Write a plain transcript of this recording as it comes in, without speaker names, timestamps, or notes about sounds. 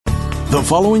The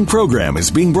following program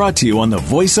is being brought to you on the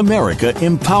Voice America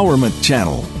Empowerment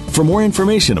Channel. For more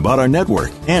information about our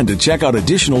network and to check out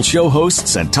additional show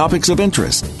hosts and topics of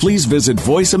interest, please visit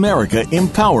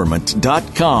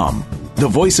voiceamericaempowerment.com. The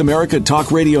Voice America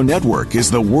Talk Radio Network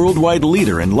is the worldwide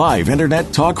leader in live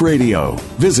Internet talk radio.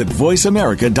 Visit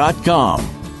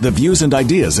voiceamerica.com. The views and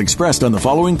ideas expressed on the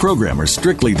following program are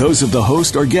strictly those of the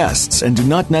host or guests and do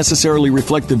not necessarily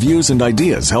reflect the views and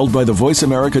ideas held by the Voice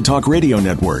America Talk Radio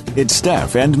Network, its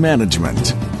staff, and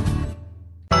management.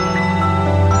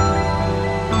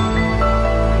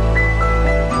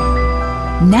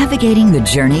 Navigating the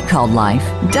journey called life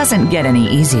doesn't get any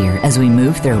easier as we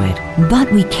move through it,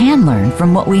 but we can learn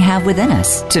from what we have within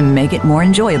us to make it more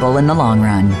enjoyable in the long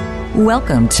run.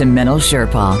 Welcome to Mental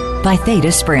Sherpa by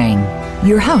Theta Spring.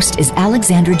 Your host is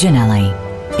Alexandra Janelli.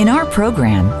 In our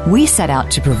program, we set out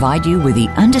to provide you with the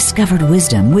undiscovered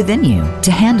wisdom within you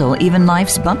to handle even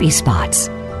life's bumpy spots.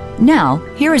 Now,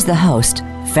 here is the host,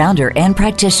 founder and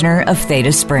practitioner of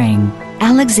Theta Spring,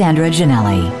 Alexandra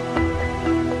Janelli.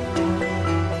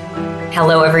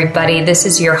 Hello, everybody. This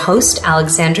is your host,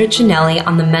 Alexandra Janelli,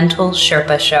 on the Mental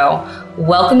Sherpa Show.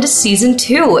 Welcome to Season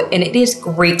 2, and it is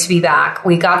great to be back.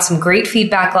 We got some great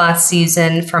feedback last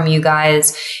season from you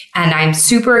guys, and I'm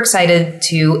super excited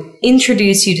to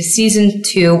introduce you to Season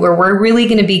 2, where we're really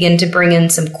going to begin to bring in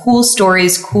some cool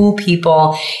stories, cool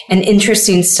people, and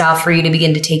interesting stuff for you to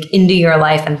begin to take into your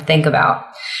life and think about.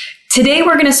 Today,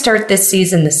 we're going to start this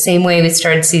season the same way we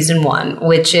started Season 1,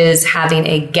 which is having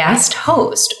a guest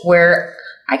host where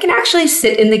I can actually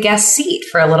sit in the guest seat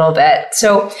for a little bit.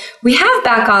 So we have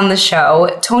back on the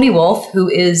show Tony Wolf, who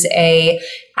is a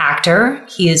actor.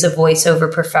 He is a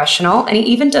voiceover professional, and he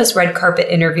even does red carpet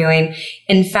interviewing.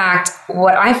 In fact,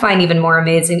 what I find even more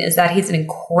amazing is that he's an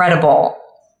incredible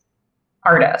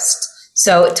artist.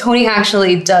 So Tony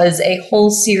actually does a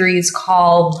whole series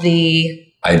called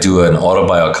I do an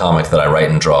autobiocomic that I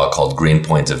write and draw called Green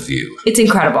Point of View. It's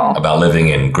incredible. About living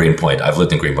in Greenpoint. I've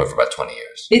lived in Greenpoint for about 20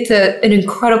 years. It's an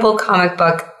incredible comic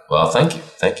book. Well, thank you.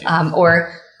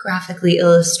 Or graphically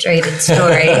illustrated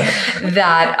story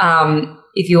that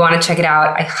if you want to check it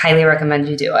out, I highly recommend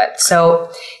you do it.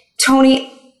 So,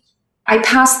 Tony, I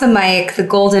pass the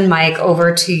golden mic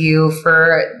over to you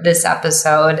for this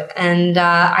episode. And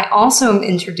I also am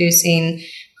introducing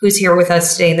who's here with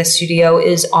us today in the studio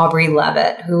is Aubrey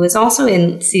Levitt, who is also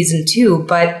in Season 2,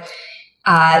 but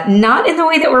not in the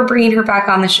way that we're bringing her back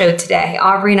on the show today.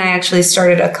 Aubrey and I actually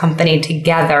started a company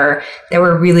together that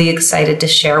we're really excited to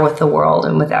share with the world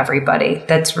and with everybody.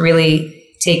 That's really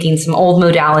taking some old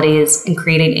modalities and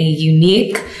creating a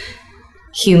unique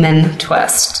human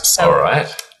twist. So, all right.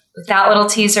 With that little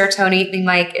teaser, Tony, the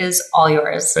mic is all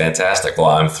yours. Fantastic. Well,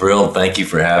 I'm thrilled. Thank you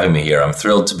for having me here. I'm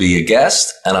thrilled to be a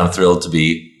guest, and I'm thrilled to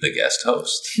be the guest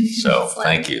host. So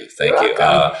thank you. Thank you.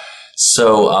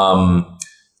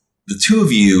 The two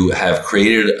of you have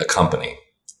created a company,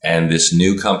 and this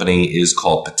new company is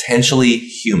called Potentially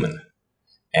Human.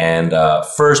 And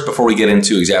first, before we get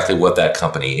into exactly what that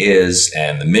company is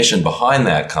and the mission behind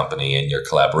that company and your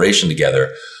collaboration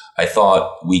together, I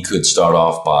thought we could start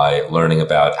off by learning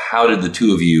about how did the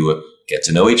two of you get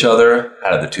to know each other?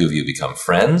 How did the two of you become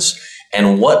friends?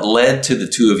 And what led to the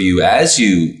two of you, as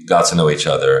you got to know each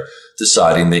other,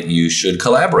 deciding that you should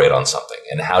collaborate on something?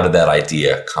 And how did that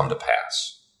idea come to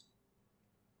pass?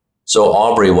 So,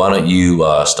 Aubrey, why don't you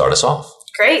start us off?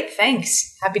 Great,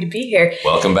 thanks. Happy to be here.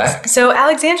 Welcome back. So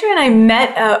Alexandra and I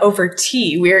met over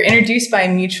tea. We were introduced by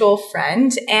a mutual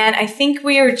friend, and I think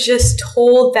we were just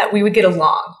told that we would get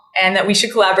along and that we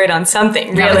should collaborate on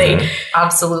something, really.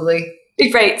 Absolutely.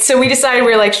 Right. So we decided,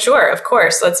 we were like, sure, of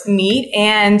course, let's meet.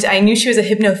 And I knew she was a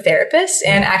hypnotherapist,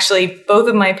 and actually both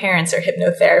of my parents are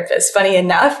hypnotherapists, funny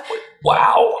enough.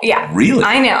 Wow. Yeah. Really?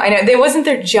 I know. It wasn't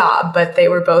their job, but they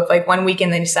were both like one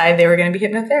weekend they decided they were going to be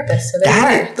hypnotherapists. So they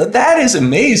were. That is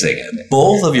amazing.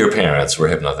 Both of your parents were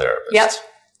hypnotherapists. Yep.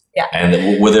 Yeah. And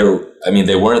they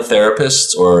weren't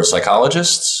therapists or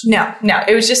psychologists? No.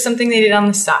 It was just something they did on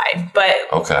the side. But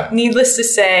needless to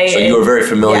say. So you were very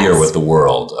familiar with the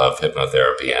world of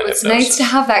hypnotherapy and hypnosis. It's nice to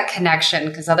have that connection,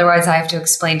 because otherwise I have to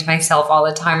explain to myself all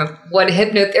the time of what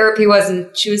hypnotherapy was. And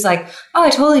she was like, oh, I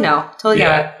totally know. Totally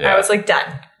get it. I was like,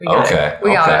 done. We got it.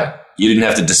 We got it. You didn't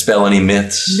have to dispel any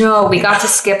myths? No, we got to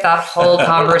skip that whole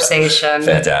conversation.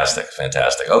 Fantastic.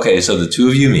 Okay, so the two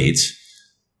of you meet.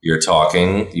 You're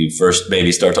talking, you first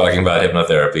maybe start talking about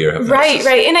hypnotherapy or hypnosis.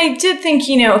 Right. And I did think,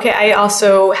 I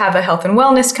also have a health and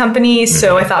wellness company,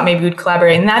 so I thought maybe we'd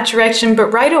collaborate in that direction. But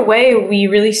right away, we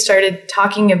really started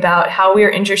talking about how we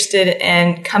are interested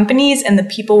in companies and the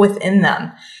people within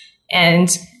them.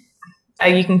 And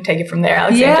you can take it from there,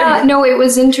 Alexandra. Yeah, no, it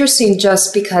was interesting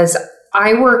just because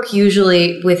I work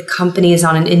usually with companies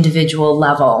on an individual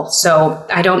level. So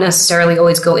I don't necessarily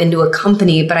always go into a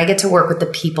company, but I get to work with the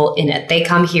people in it. They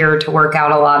come here to work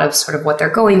out a lot of sort of what they're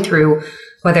going through,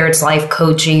 whether it's life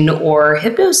coaching or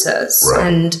hypnosis. Right.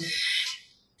 And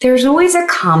there's always a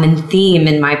common theme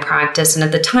in my practice. And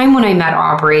at the time when I met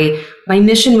Aubrey, my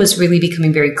mission was really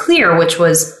becoming very clear, which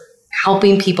was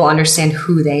helping people understand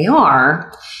who they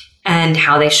are and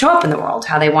how they show up in the world,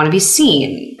 how they want to be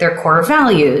seen, their core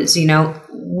values,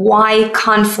 why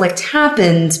conflict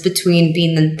happens between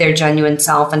being their genuine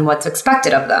self and what's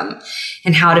expected of them,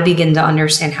 and how to begin to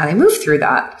understand how they move through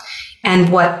that.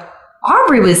 And what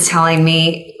Aubrey was telling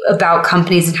me about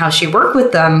companies and how she worked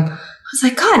with them, I was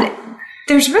like, God,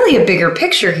 there's really a bigger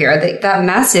picture here. That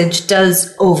message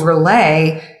does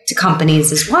overlay to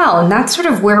companies as well. And that's sort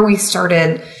of where we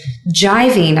started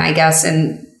jiving, I guess,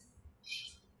 and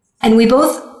we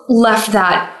both left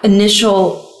that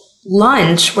initial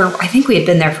lunch where I think we had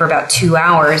been there for about 2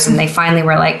 hours, and they finally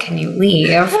were like, "Can you leave?"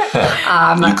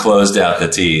 You closed out the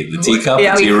teacup,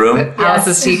 the tea room?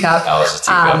 Alice's teacup. Alice's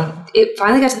teacup. It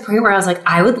finally got to the point where I was like,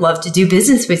 I would love to do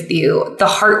business with you. The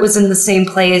heart was in the same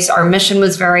place. Our mission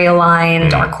was very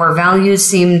aligned. Our core values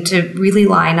seemed to really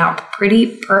line up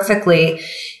pretty perfectly.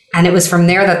 And it was from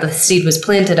there that the seed was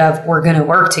planted of, we're going to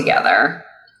work together.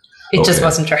 It just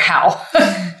wasn't sure how.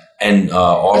 And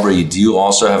Aubrey, do you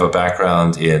also have a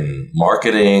background in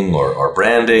marketing or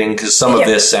branding? Because some of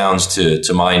this sounds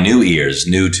to my new ears,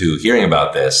 new to hearing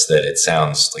about this, that it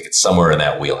sounds like it's somewhere in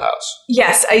that wheelhouse.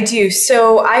 Yes, I do.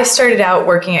 So I started out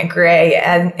working at Gray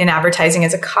in advertising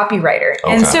as a copywriter.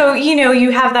 Okay. And so,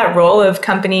 you have that role of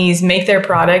companies make their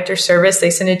product or service, they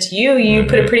send it to you, you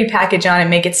put a pretty package on it,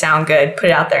 make it sound good, put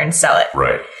it out there and sell it.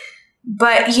 Right.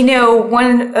 But,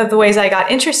 one of the ways I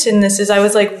got interested in this is I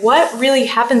was like, what really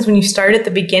happens when you start at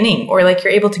the beginning, or like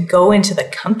you're able to go into the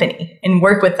company and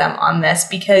work with them on this?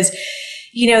 Because,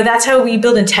 that's how we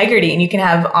build integrity, and you can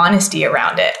have honesty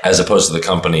around it. As opposed to the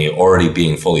company already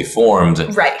being fully formed,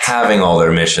 right, having all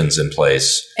their missions in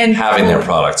place, and having their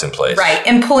products in place. Right.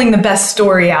 And pulling the best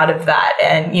story out of that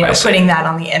and, putting that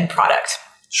on the end product.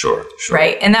 Sure.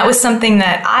 Right. And that was something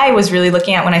that I was really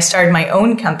looking at when I started my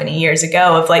own company years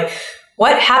ago, of like,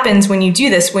 what happens when you do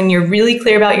this, when you're really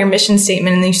clear about your mission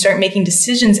statement and then you start making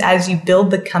decisions as you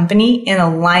build the company in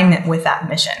alignment with that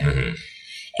mission. Mm-hmm.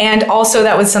 And also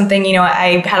that was something,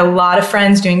 I had a lot of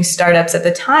friends doing startups at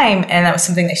the time, and that was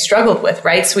something they struggled with,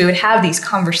 right? So we would have these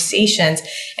conversations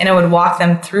and I would walk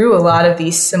them through a lot of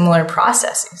these similar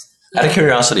processes. Out of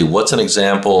curiosity, what's an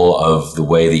example of the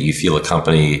way that you feel a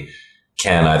company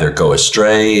can either go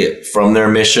astray from their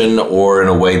mission, or in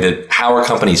a way that how are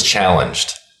companies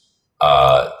challenged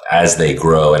as they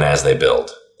grow and as they build?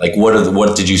 Like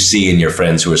what did you see in your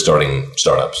friends who are starting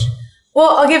startups?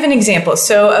 Well, I'll give an example.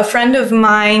 So a friend of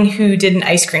mine who did an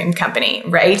ice cream company,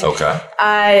 right?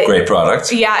 Okay. Great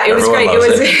product. Yeah, it was great. It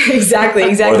was exactly.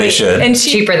 Or they should. And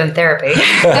cheaper than therapy.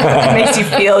 It makes you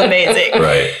feel amazing.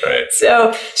 Right.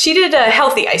 So she did a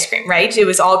healthy ice cream, right? It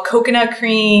was all coconut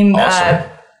cream, awesome.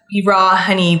 Raw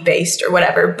honey based or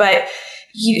whatever. But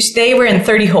they were in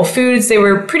 30 Whole Foods. They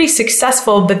were pretty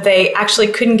successful, but they actually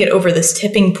couldn't get over this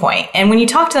tipping point. And when you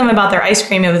talk to them about their ice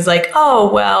cream, it was like,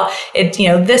 oh, well,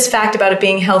 this fact about it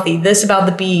being healthy, this about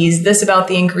the bees, this about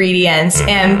the ingredients.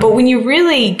 But when you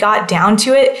really got down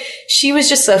to it, she was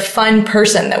just a fun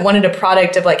person that wanted a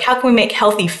product of like, how can we make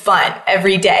healthy fun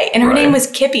every day? And her name was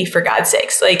Kippy, for God's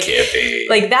sakes. Like, Kippy.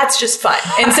 Like that's just fun.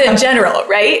 And so in general,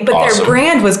 right? But awesome. Their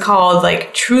brand was called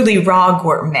like Truly Raw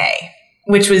Gourmet,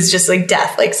 which was just like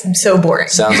death, like so boring.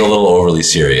 Sounds a little overly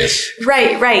serious.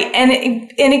 Right. And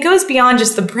it goes beyond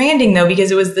just the branding though,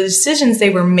 because it was the decisions they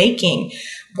were making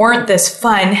weren't this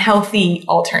fun, healthy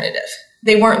alternative.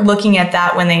 They weren't looking at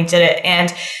that when they did it.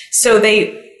 And so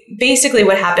basically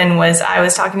what happened was I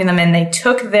was talking to them and they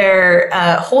took their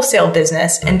wholesale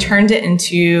business and turned it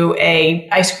into a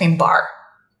ice cream bar.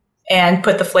 And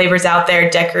put the flavors out there,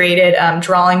 decorated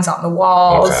drawings on the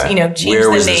walls, changed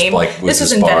the name. This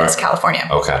was in Venice, California.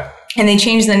 Okay. And they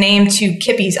changed the name to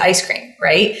Kippy's Ice Cream,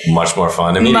 right? Much more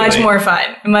fun immediately. Much more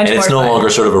fun. And it's no longer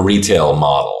sort of a retail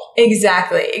model.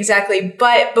 Exactly.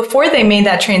 But before they made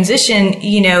that transition,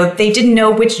 they didn't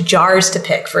know which jars to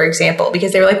pick, for example,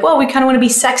 because they were like, well, we kind of want to be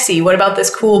sexy. What about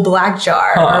this cool black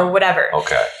jar or whatever?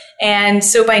 Okay. And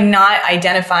so by not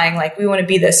identifying, like, we want to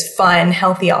be this fun,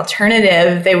 healthy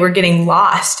alternative, they were getting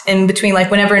lost in between, like,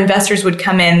 whenever investors would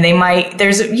come in,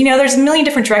 there's a million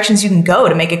different directions you can go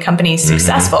to make a company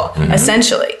successful,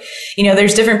 essentially.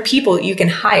 There's different people you can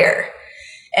hire.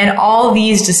 And all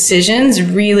these decisions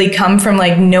really come from,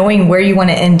 like, knowing where you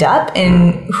want to end up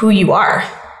and who you are.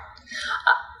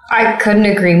 I couldn't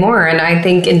agree more. And I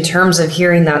think in terms of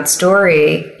hearing that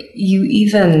story,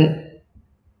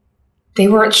 they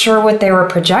weren't sure what they were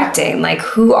projecting. Like,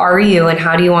 who are you and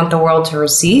how do you want the world to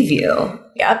receive you?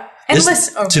 Yep.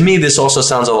 And to me, this also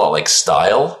sounds a lot like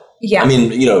style. Yeah. I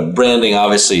mean, branding,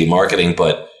 obviously marketing,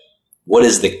 but what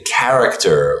is the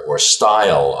character or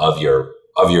style of your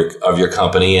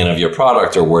company and of your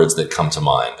product, or words that come to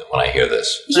mind when I hear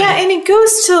this? Yeah, and it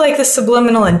goes to like the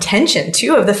subliminal intention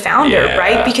too of the founder,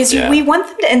 right? Because we want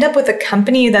them to end up with a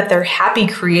company that they're happy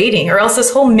creating, or else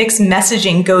this whole mixed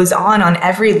messaging goes on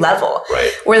every level,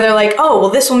 right? Where they're like, oh, well,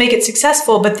 this will make it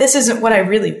successful, but this isn't what I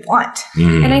really want.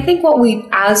 Mm. And I think what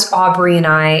as Aubrey and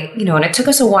I, and it took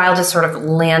us a while to sort of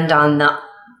land on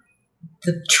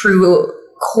the true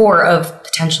core of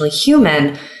Potentially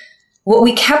Human. What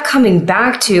we kept coming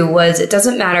back to was it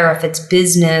doesn't matter if it's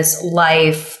business,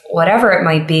 life, whatever it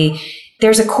might be,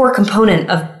 there's a core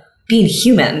component of being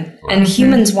human, and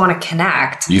humans want to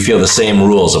connect. You feel the same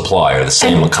rules apply, or the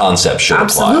same concept should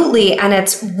absolutely apply.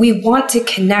 And we want to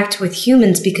connect with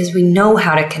humans because we know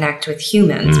how to connect with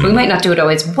humans. We might not do it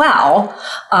always well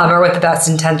or with the best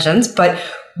intentions, but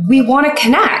we want to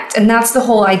connect. And that's the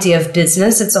whole idea of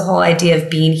business. It's the whole idea of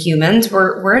being humans.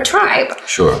 We're a tribe.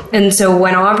 Sure. And so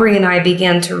when Aubrey and I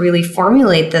began to really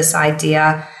formulate this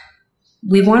idea,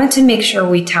 we wanted to make sure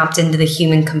we tapped into the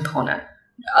human component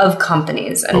of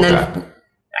companies. And then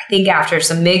I think after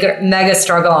some mega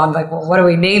struggle on like, well, what do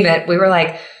we name it? We were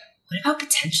like, what about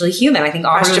Potentially Human? I think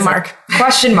Aubrey question mark. Like,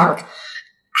 question mark.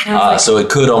 So it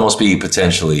could almost be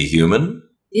potentially human?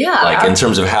 Yeah. Like in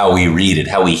terms of how we read it,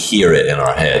 how we hear it in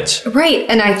our heads. Right.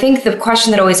 And I think the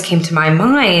question that always came to my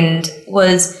mind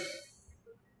was,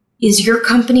 is your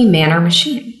company man or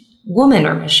machine? Woman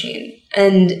or machine?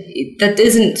 And that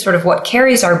isn't sort of what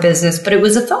carries our business, but it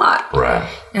was a thought. Right.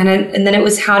 And then it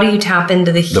was, how do you tap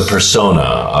into the persona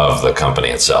of the company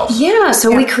itself? Yeah.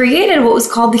 So we created what was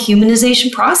called the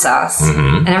humanization process.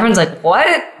 Mm-hmm. And everyone's like,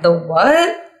 what? The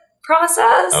what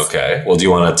process? Okay. Well, do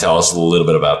you want to tell us a little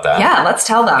bit about that? Yeah, let's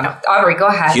tell them. Aubrey, go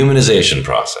ahead. Humanization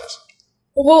process.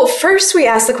 Well, first we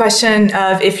asked the question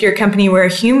of, if your company were a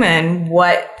human,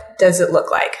 what does it look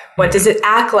like? What does it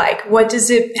act like?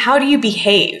 How do you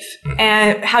behave?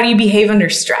 And how do you behave under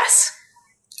stress?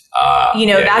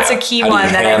 That's a key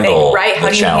one that I think, right? How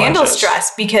do you handle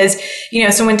stress? Because,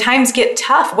 so when times get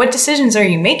tough, what decisions are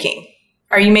you making?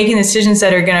 Are you making decisions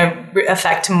that are going to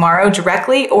affect tomorrow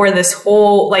directly, or this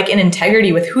whole, like, in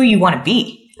integrity with who you want to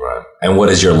be? Right. And what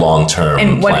is your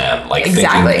long-term plan? Like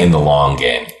thinking in the long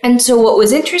game. And so what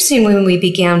was interesting when we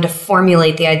began to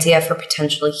formulate the idea for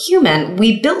Potentially Human,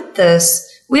 we built this,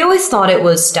 we always thought it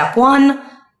was step 1,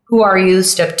 who are you?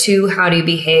 Step 2, how do you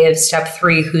behave? Step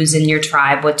 3, who's in your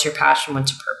tribe? What's your passion?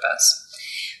 What's your purpose?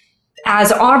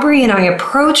 As Aubrey and I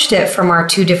approached it from our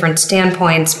two different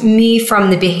standpoints, me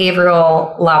from the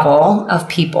behavioral level of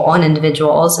people and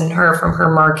individuals, and her from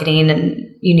her marketing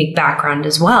and unique background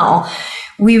as well,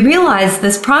 we realized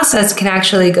this process can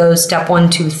actually go step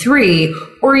 1, 2, 3,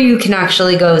 or you can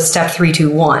actually go step 3, 2,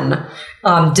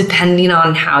 1, depending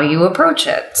on how you approach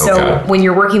it. So when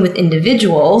you're working with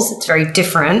individuals, it's very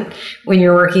different. When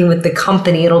you're working with the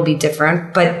company, it'll be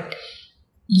different. But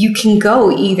you can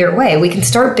go either way. We can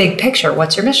start big picture.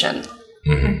 What's your mission?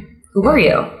 Mm-hmm. Who are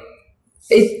you?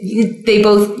 They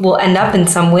both will end up in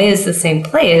some ways the same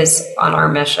place on our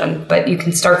mission, but you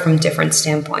can start from different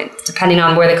standpoints depending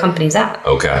on where the company's at.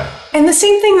 Okay. And the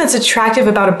same thing that's attractive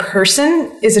about a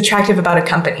person is attractive about a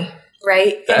company,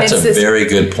 right? That's a very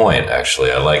good point,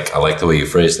 actually. I like the way you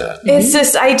phrase that. It's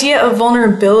this idea of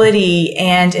vulnerability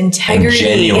and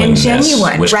integrity and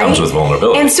genuine, which comes with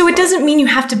vulnerability. And so it doesn't mean you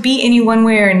have to be any one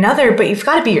way or another, but you've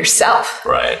got to be yourself.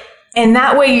 Right. And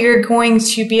that way you're going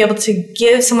to be able to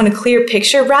give someone a clear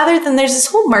picture, rather than there's this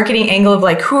whole marketing angle of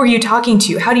like, who are you talking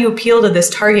to? How do you appeal to this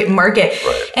target market?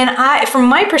 Right. And from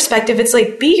my perspective, it's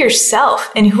like, be yourself,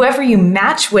 and whoever you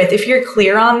match with, if you're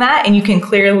clear on that and you can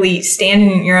clearly stand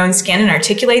in your own skin and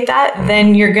articulate that,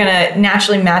 then you're going to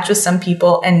naturally match with some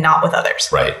people and not with others.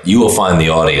 Right. You will find the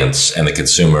audience and the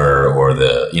consumer, or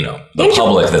the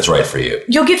public that's right for you.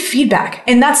 You'll get feedback.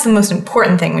 And that's the most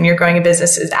important thing when you're growing a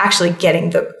business, is actually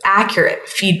getting the accurate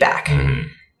feedback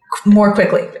more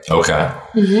quickly. Okay.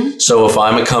 Mm-hmm. So if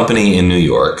I'm a company in New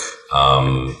York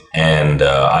and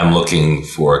I'm looking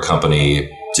for a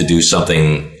company to do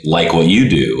something like what you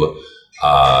do,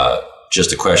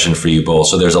 just a question for you both.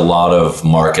 So there's a lot of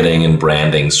marketing and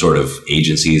branding sort of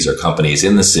agencies or companies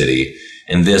in the city.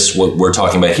 And this, what we're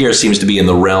talking about here, seems to be in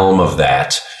the realm of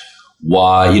that.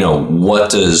 Why, what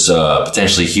does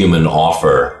Potentially Human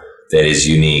offer that is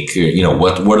unique?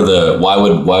 Why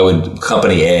would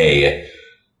company A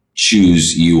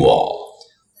choose you all?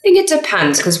 think it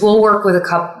depends, because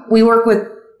we work with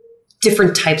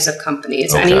different types of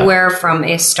companies, anywhere from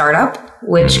a startup,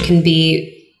 which can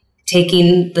be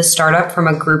taking the startup from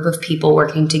a group of people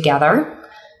working together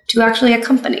to actually a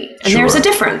company. And there's a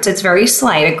difference. It's very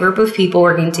slight. A group of people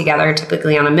working together,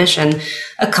 typically on a mission.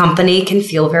 A company can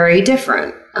feel very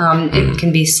different. It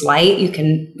can be slight. You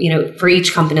can, for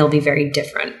each company, it'll be very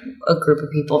different, a group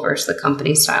of people versus the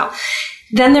company style.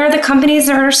 Then there are the companies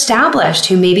that are established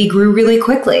who maybe grew really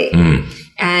quickly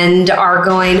and are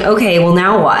going, okay, well,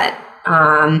 now what?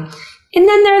 And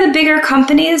then there are the bigger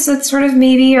companies that sort of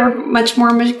maybe are much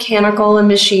more mechanical and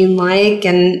machine-like,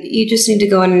 and you just need to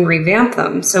go in and revamp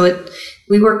them. So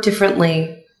we work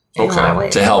differently in a lot of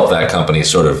ways. To help that company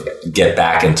sort of get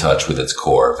back in touch with its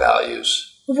core values.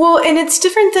 Well, and it's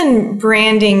different than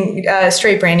branding,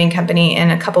 straight branding company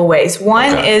in a couple ways.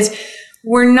 One is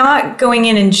we're not going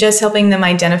in and just helping them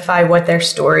identify what their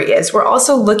story is. We're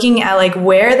also looking at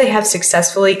where they have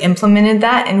successfully implemented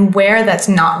that and where that's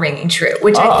not ringing true,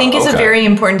 which I think is a very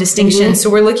important distinction. So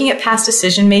we're looking at past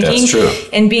decision making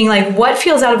and being what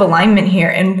feels out of alignment here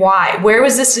and why? Where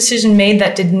was this decision made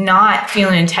that did not feel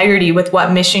in integrity with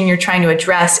what mission you're trying to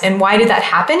address? And why did that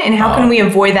happen? And how can we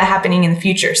avoid that happening in the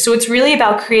future? So it's really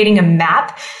about creating a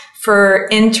map for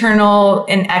internal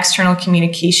and external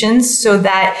communications so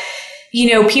that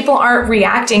people aren't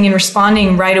reacting and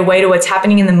responding right away to what's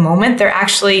happening in the moment. They're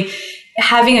actually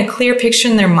having a clear picture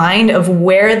in their mind of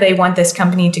where they want this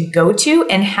company to go to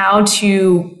and how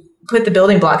to put the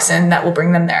building blocks in that will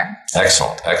bring them there.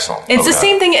 Excellent. It's the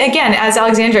same thing, again, as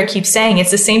Alexandra keeps saying,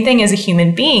 it's the same thing as a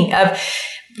human being of,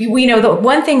 the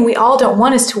one thing we all don't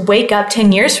want is to wake up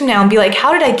 10 years from now and be like,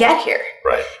 how did I get here?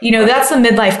 Right. That's the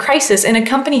midlife crisis. And a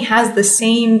company has the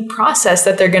same process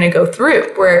that they're going to go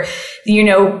through where,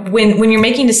 when you're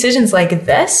making decisions like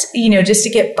this, just to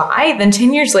get by, then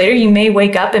 10 years later, you may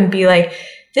wake up and be like,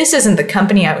 this isn't the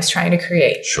company I was trying to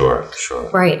create. Sure.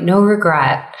 Right. No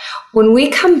regret. When we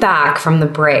come back from the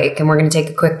break, and we're going to take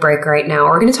a quick break right now,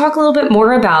 we're going to talk a little bit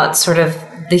more about sort of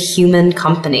the human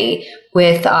company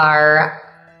with our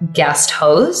guest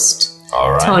host,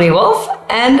 Tony Wolf,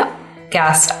 and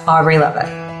guest Aubrey Levitt.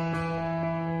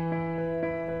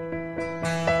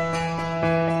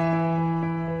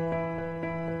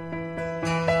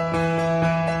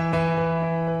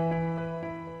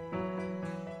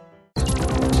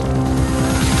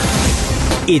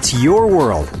 It's your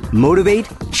world. Motivate,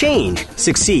 change,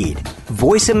 succeed.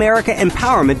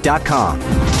 VoiceAmericaEmpowerment.com.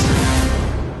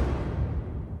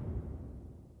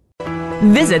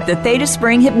 Visit the Theta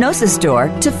Spring Hypnosis Store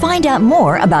to find out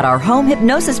more about our home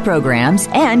hypnosis programs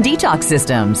and detox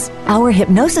systems. Our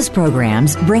hypnosis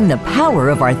programs bring the power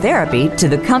of our therapy to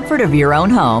the comfort of your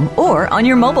own home or on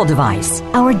your mobile device.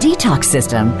 Our detox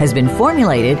system has been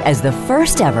formulated as the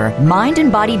first ever mind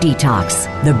and body detox.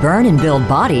 The Burn and Build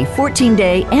Body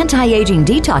 14-day anti-aging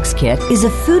detox kit is a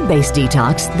food-based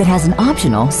detox that has an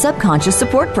optional subconscious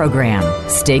support program.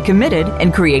 Stay committed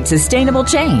and create sustainable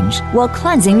change while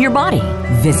cleansing your body.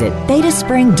 Visit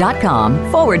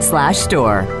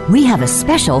thetaspring.com/store. We have a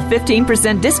special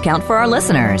 15% discount for our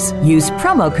listeners. Use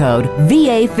promo code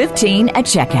VA15 at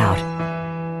checkout.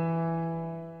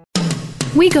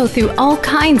 We go through all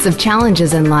kinds of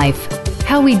challenges in life.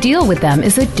 How we deal with them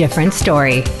is a different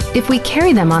story. If we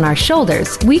carry them on our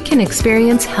shoulders, we can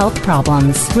experience health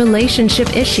problems,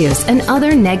 relationship issues, and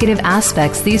other negative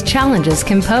aspects these challenges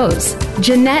can pose.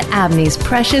 Jeanette Abney's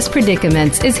Precious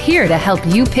Predicaments is here to help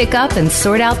you pick up and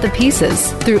sort out the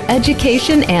pieces through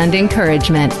education and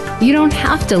encouragement. You don't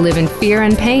have to live in fear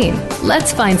and pain.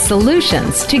 Let's find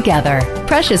solutions together.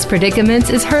 Precious Predicaments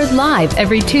is heard live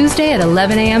every Tuesday at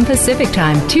 11 a.m. Pacific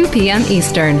Time, 2 p.m.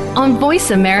 Eastern on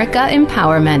Voice America Empowerment.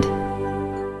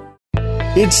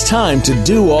 It's time to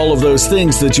do all of those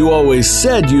things that you always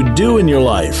said you'd do in your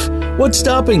life. What's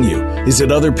stopping you? Is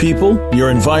it other people,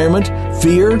 your environment,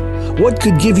 fear? What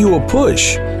could give you a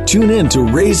push? Tune in to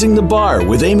Raising the Bar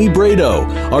with Amy Brado.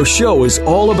 Our show is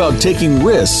all about taking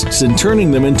risks and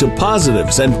turning them into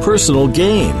positives and personal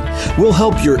gain. We'll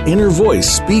help your inner voice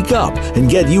speak up and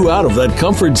get you out of that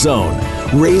comfort zone.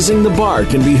 Raising the Bar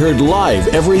can be heard live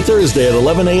every Thursday at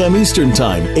 11 a.m. Eastern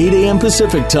Time, 8 a.m.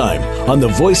 Pacific Time on the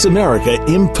Voice America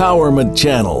Empowerment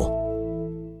Channel.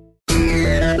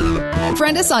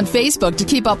 Friend us on Facebook to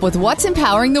keep up with what's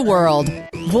empowering the world.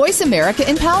 Voice America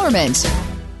Empowerment.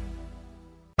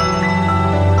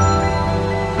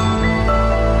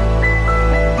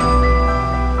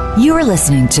 You are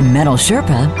listening to Mental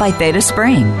Sherpa by Theta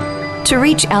Spring. To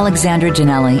reach Alexandra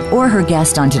Janelli or her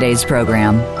guest on today's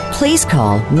program, please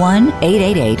call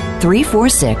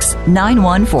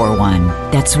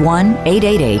 1-888-346-9141. That's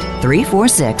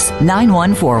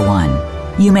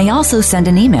 1-888-346-9141. You may also send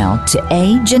an email to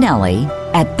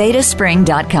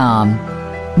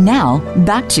ajanelli@thetaspring.com. Now,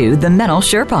 back to the Mental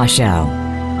Sherpa Show.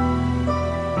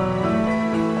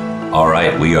 All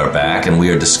right, we are back, and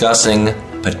we are discussing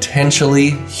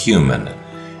potentially human.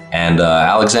 And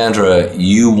Alexandra,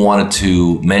 you wanted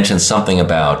to mention something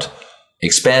about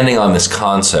expanding on this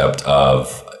concept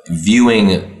of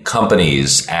viewing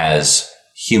companies as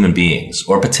human beings,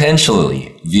 or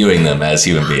potentially viewing them as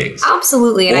human beings.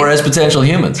 Absolutely. Or as potential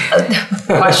humans.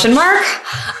 Question mark?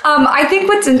 I think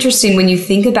what's interesting when you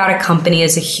think about a company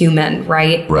as a human,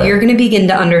 right? You're going to begin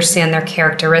to understand their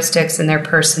characteristics and their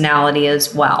personality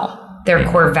as well. Their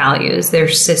core values, their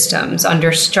systems,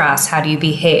 under stress, how do you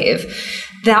behave?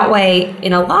 That way,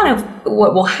 in a lot of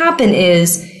what will happen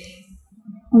is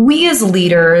we as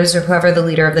leaders, or whoever the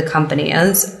leader of the company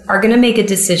is, are going to make a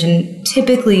decision.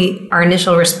 Typically, our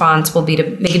initial response will be to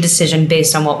make a decision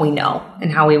based on what we know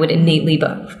and how we would innately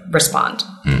respond.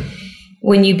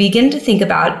 When you begin to think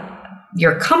about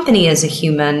your company as a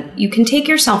human, you can take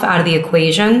yourself out of the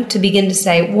equation to begin to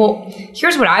say, well,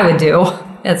 here's what I would do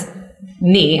as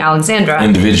me, Alexandra.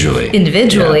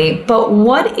 Individually. Yeah. But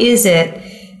what is it?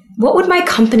 What would my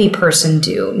company person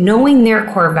do? Knowing their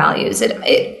core values. It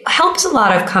helps a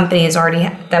lot of companies already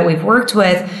that we've worked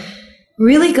with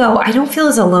really go, I don't feel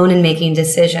as alone in making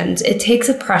decisions. It takes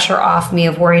a pressure off me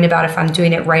of worrying about if I'm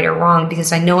doing it right or wrong,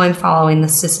 because I know I'm following the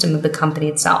system of the company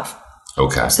itself.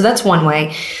 Okay. So that's one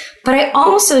way. But I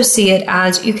also see it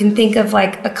as, you can think of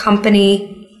like a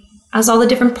company as all the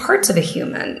different parts of a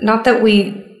human. Not that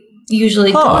we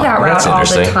usually go that route all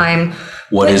the time.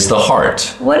 What is the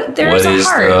heart? What is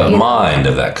the mind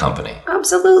of that company?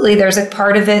 Absolutely. There's a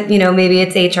part of it, maybe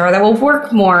it's HR that will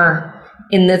work more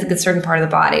in the certain part of the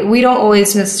body. We don't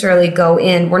always necessarily go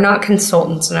in. We're not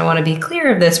consultants, and I want to be clear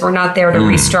of this. We're not there to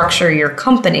restructure your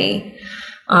company.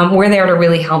 We're there to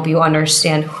really help you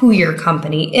understand who your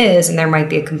company is, and there might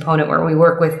be a component where we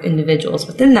work with individuals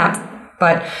within that.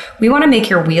 But we want to make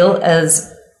your wheel as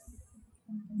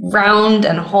round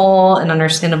and whole and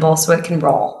understandable so it can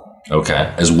roll.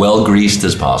 Okay. As well greased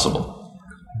as possible.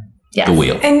 Yeah. The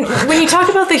wheel. And when you talk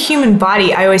about the human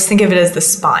body, I always think of it as the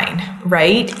spine,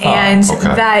 right?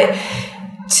 That,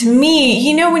 to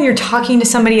me, when you're talking to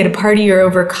somebody at a party or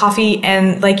over coffee,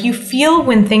 and like you feel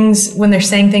when they're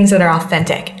saying things that are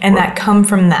authentic and that come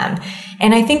from them.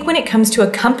 And I think when it comes to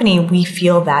a company, we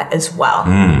feel that as well.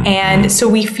 So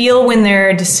we feel when there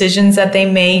are decisions that they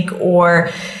make,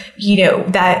 or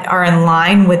that are in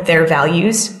line with their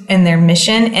values and their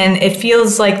mission. And it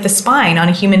feels like the spine on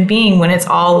a human being when it's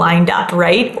all lined up,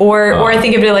 right? Or I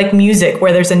think of it like music,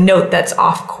 where there's a note that's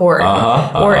off chord,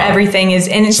 or everything is,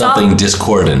 and it's something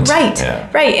discordant. Right. Yeah.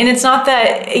 Right. And it's not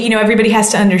that, everybody has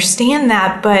to understand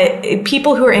that, but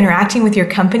people who are interacting with your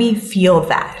company feel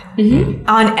that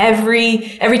on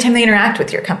every time they interact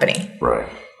with your company. Right.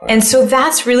 And so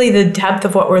that's really the depth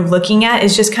of what we're looking at,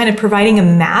 is just kind of providing a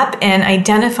map and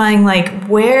identifying like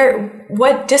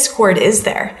what discord is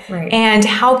there, right, and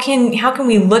how can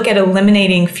we look at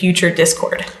eliminating future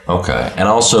discord. Okay. And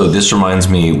also, this reminds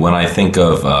me, when I think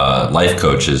of life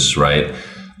coaches, right?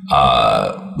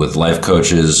 With life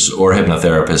coaches or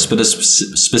hypnotherapists, but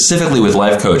specifically with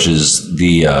life coaches,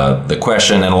 the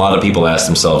question, and a lot of people ask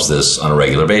themselves this on a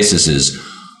regular basis, is,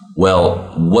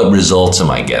 well, what results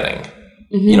am I getting?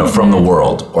 From the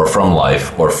world, or from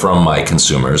life, or from my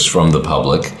consumers, from the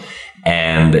public.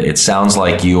 And it sounds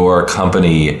like your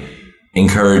company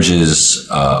encourages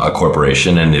a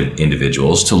corporation and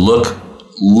individuals to look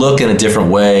in a different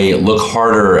way, look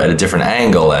harder at a different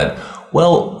angle at,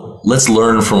 well, let's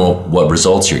learn from what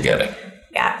results you're getting.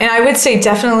 Yeah. And I would say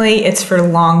definitely it's for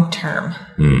long term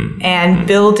and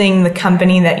building the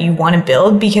company that you want to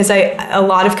build, because a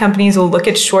lot of companies will look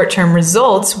at short term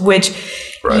results, which,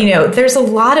 there's a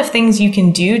lot of things you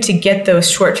can do to get those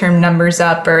short term numbers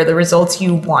up or the results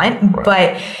you want. Right.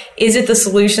 But is it the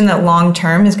solution that long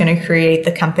term is going to create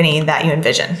the company that you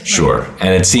envision? Sure.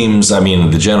 And it seems,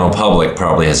 the general public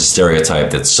probably has a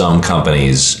stereotype that some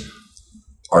companies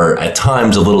are at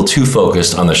times a little too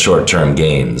focused on the short-term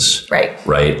gains. Right.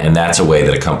 Right. And that's a way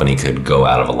that a company could go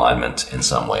out of alignment in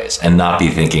some ways and not be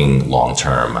thinking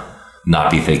long-term,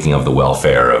 not be thinking of the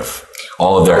welfare of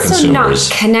all of their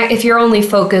consumers. If you're only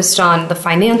focused on the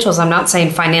financials, I'm not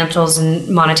saying financials and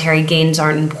monetary gains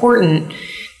aren't important.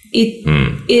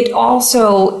 It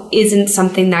also isn't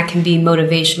something that can be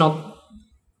motivational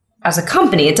as a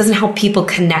company. It doesn't help people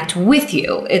connect with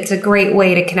you. It's a great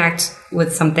way to connect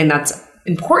with something that's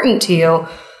important to you,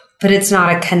 but it's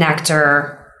not a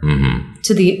connector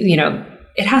to the,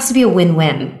 it has to be a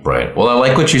win-win. Right. Well, I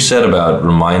like what you said about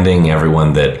reminding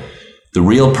everyone that the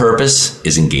real purpose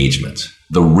is engagement.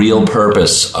 the real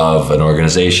purpose of an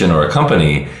organization or a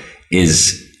company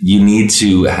is you need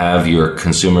to have your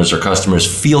consumers or customers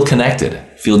feel connected,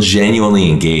 feel genuinely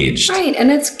engaged. Right.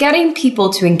 And it's getting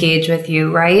people to engage with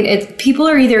you, right? People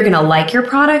are either going to like your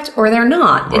product or they're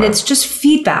not. Right. And it's just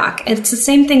feedback. It's the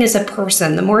same thing as a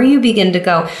person. The more you begin to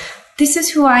go, this is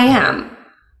who I am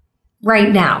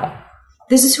right now.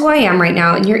 This is who I am right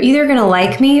now. And you're either going to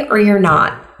like me or you're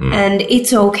not. And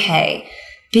it's okay.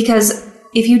 Because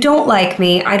if you don't like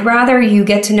me, I'd rather you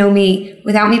get to know me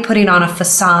without me putting on a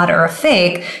facade or a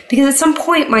fake, because at some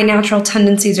point my natural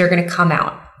tendencies are going to come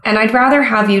out. And I'd rather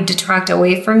have you detract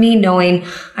away from me knowing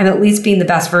I'm at least being the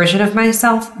best version of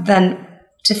myself than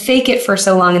to fake it for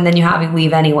so long and then you have me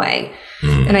leave anyway.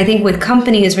 And I think with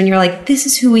companies, when you're like, this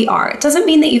is who we are, it doesn't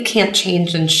mean that you can't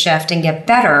change and shift and get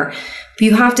better, but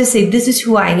you have to say, this is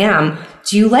who I am.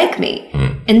 Do you like me?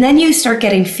 And then you start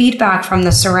getting feedback from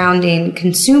the surrounding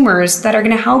consumers that are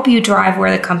going to help you drive where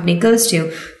the company goes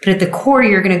to. But at the core,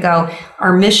 you're going to go,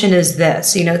 our mission is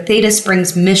this. You know, Theta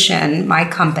Spring's mission, my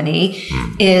company,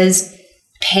 is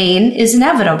pain is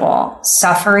inevitable.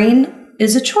 Suffering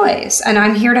is a choice. And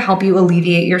I'm here to help you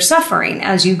alleviate your suffering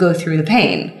as you go through the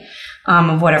pain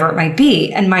of whatever it might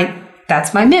be. And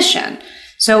that's my mission.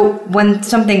 So when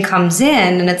something comes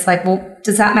in and it's like, well,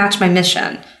 does that match my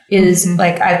mission? Is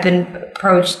like, I've been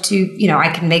approached to, you know, I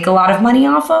can make a lot of money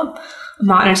off of a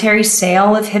monetary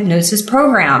sale of hypnosis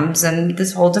programs and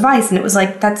this whole device. And it was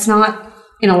like, that's not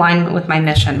in alignment with my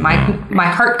mission. My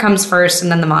heart comes first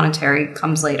and then the monetary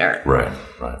comes later. Right.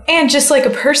 And just like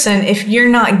a person, if you're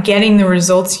not getting the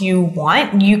results you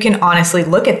want, you can honestly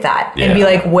look at that and be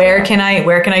like, where can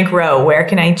I grow? Where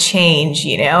can I change?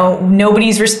 You know,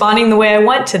 nobody's responding the way I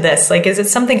want to this. Like, is it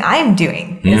something I'm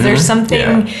doing? Is there something,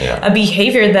 a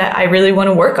behavior that I really want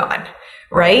to work on?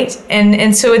 Right.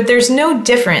 And so there's no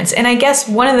difference. And I guess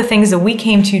one of the things that we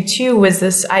came to too was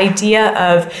this idea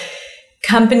of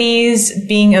companies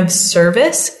being of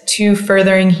service to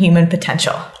furthering human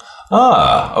potential.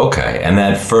 Ah, okay. And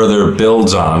that further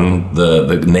builds on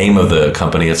the name of the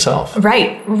company itself.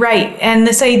 Right. And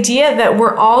this idea that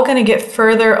we're all going to get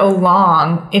further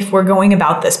along if we're going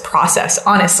about this process,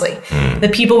 honestly.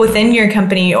 The people within your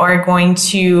company are going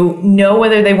to know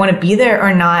whether they want to be there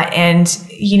or not. And,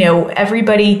 you know,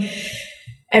 everybody's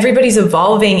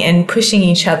evolving and pushing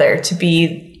each other to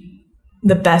be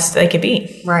the best they could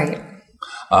be. Right.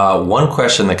 One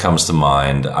question that comes to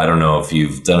mind, I don't know if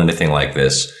you've done anything like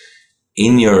this.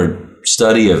 In your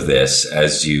study of this,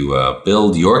 as you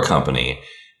build your company,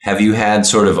 have you had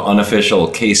sort of unofficial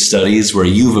case studies where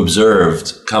you've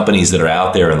observed companies that are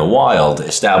out there in the wild,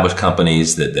 established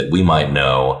companies that we might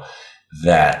know,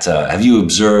 that have you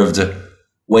observed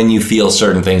when you feel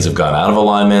certain things have gone out of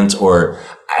alignment? Or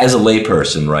as a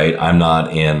layperson, right, I'm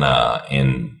not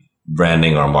in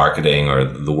branding or marketing or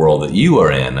the world that you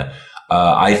are in.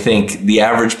 I think the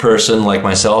average person like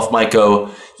myself might go,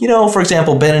 you know, for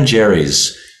example, Ben &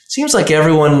 Jerry's, seems like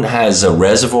everyone has a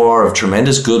reservoir of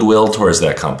tremendous goodwill towards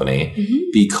that company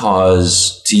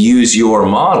because, to use your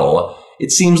model,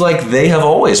 it seems like they have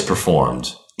always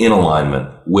performed in alignment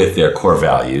with their core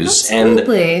values.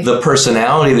 Absolutely. And the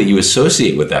personality that you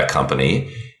associate with that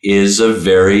company is a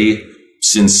very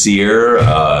sincere,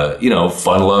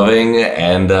 fun-loving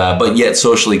and but yet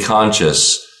socially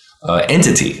conscious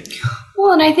entity.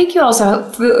 Well, and I think you also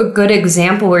have a good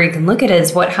example where you can look at it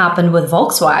is what happened with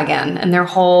Volkswagen and their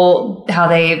whole, how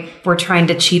they were trying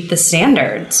to cheat the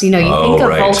standards. You know, you think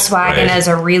of Volkswagen as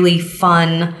a really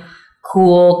fun,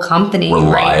 cool company.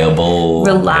 Reliable.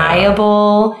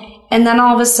 Yeah. And then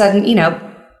all of a sudden, you know,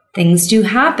 things do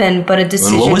happen, but a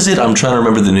decision. What was it? I'm trying to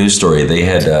remember the news story. They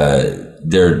had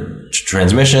their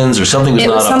transmissions or something was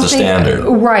not up to standard.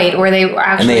 Right, where they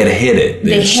actually. And they had hid it.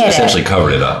 They essentially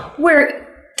covered it up.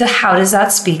 How does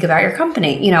that speak about your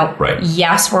company? You know,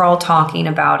 yes, we're all talking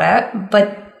about it,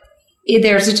 but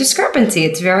there's a discrepancy.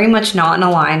 It's very much not in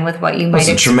line with what you might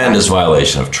expect. It's a tremendous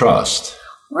violation of trust.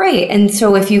 Right. And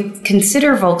so if you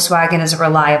consider Volkswagen as a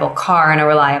reliable car and a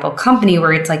reliable company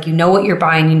where it's like, you know what you're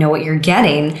buying, you know what you're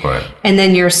getting. Right. And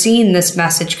then you're seeing this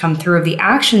message come through of the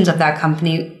actions of that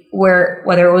company where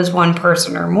whether it was one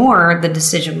person or more, the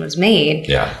decision was made.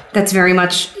 Yeah. That's very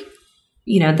much,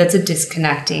 you know, that's a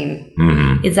disconnecting.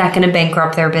 Mm-hmm. Is that going to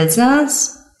bankrupt their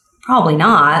business? Probably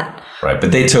not. Right.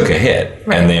 But they took a hit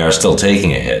and they are still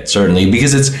taking a hit, certainly,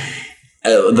 because it's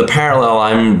the parallel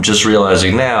I'm just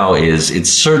realizing now is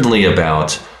it's certainly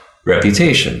about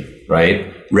reputation,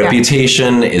 right?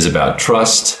 Reputation is about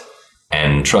trust,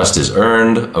 and trust is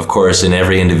earned, of course, in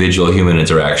every individual human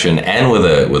interaction and with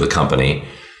a company.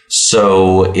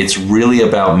 So it's really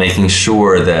about making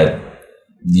sure that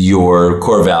your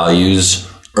core values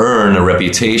earn a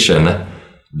reputation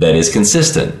that is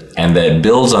consistent and that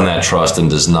builds on that trust and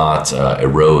does not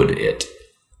erode it.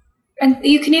 And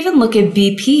you can even look at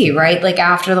BP, right? Like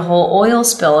after the whole oil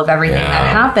spill of everything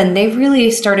that happened, they really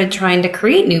started trying to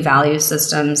create new value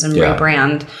systems and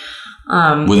rebrand.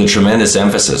 With a tremendous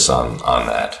emphasis on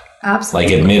that.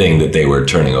 Absolutely. Like admitting that they were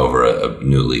turning over a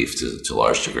new leaf to a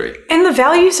large degree. And the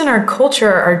values in our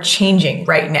culture are changing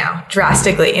right now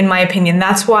drastically, in my opinion.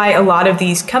 That's why a lot of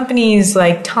these companies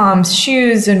like Tom's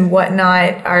Shoes and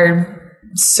whatnot are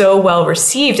so well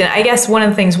received. And I guess one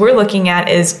of the things we're looking at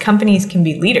is companies can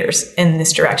be leaders in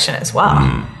this direction as well.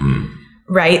 Mm-hmm.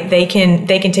 Right? They can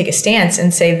take a stance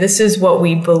and say, this is what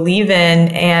we believe in,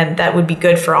 and that would be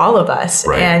good for all of us.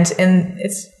 Right. And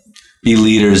it's be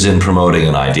leaders in promoting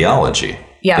an ideology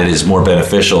that is more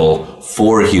beneficial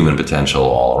for human potential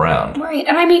all around. Right.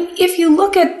 And I mean, if you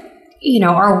look at,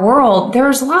 our world,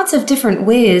 there's lots of different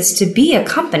ways to be a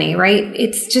company, right?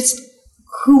 It's just,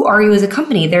 who are you as a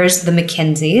company? There's the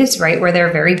McKinseys, right? Where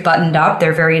they're very buttoned up.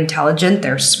 They're very intelligent.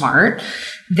 They're smart.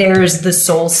 There's the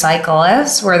Soul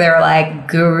Cyclists, where they're like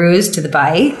gurus to the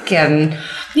bike. And,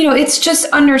 it's just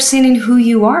understanding who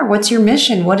you are. What's your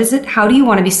mission? What is it? How do you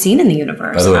want to be seen in the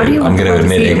universe? By the way, I'm going to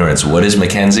admit ignorance. What is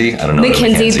McKinsey? I don't know.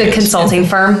 McKinsey's the consulting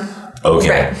firm.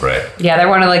 Okay, right. Yeah, they're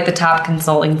one of like the top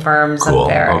consulting firms up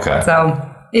there. Okay. So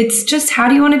it's just, how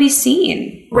do you want to be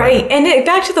seen? Right. And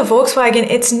back to the Volkswagen,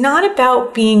 it's not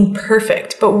about being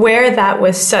perfect, but where that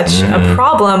was such a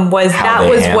problem was that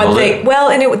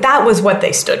was what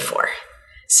they stood for.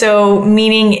 So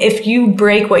meaning if you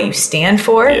break what you stand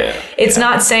for, it's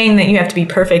not saying that you have to be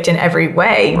perfect in every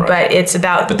way, but it's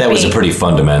about But that was a pretty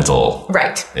fundamental.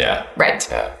 Right. Yeah. Right.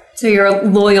 Yeah. So your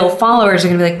loyal followers are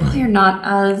going to be like, well, you're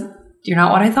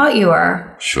not what I thought you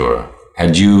were. Sure.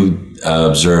 Had you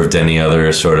observed any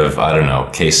other sort of,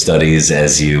 case studies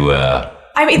as you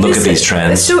look at these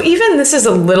trends? So even this is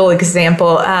a little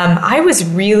example. I was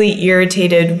really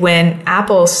irritated when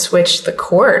Apple switched the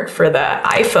cord for the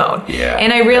iPhone. Yeah.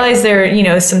 And I realized there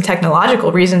are, some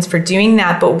technological reasons for doing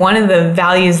that. But one of the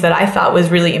values that I thought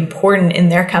was really important in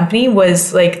their company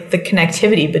was like the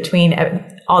connectivity between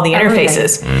all the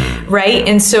interfaces, right?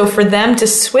 And so for them to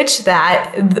switch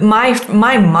that,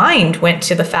 my mind went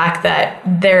to the fact that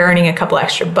they're earning a couple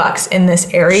extra bucks in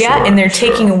this area, and they're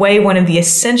taking away one of the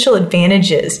essential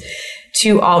advantages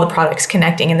to all the products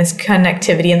connecting, and this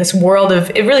connectivity and this world of,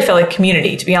 it really felt like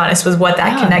community, to be honest, was what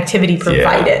that connectivity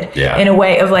provided in a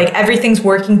way of like everything's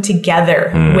working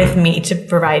together with me to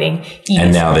providing ease.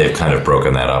 And now they've kind of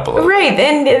broken that up a little. Right.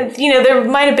 And, there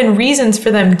might have been reasons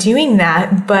for them doing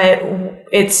that, but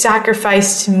it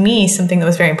sacrificed to me something that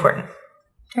was very important.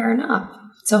 Fair enough.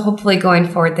 So hopefully going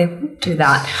forward, they won't do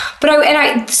that.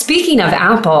 But speaking of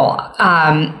Apple,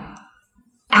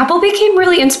 Apple became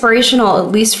really inspirational, at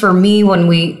least for me, when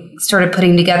we started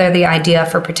putting together the idea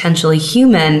for Potentially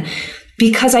Human,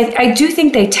 because I do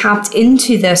think they tapped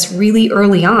into this really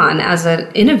early on as an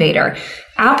innovator.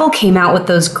 Apple came out with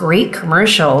those great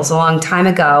commercials a long time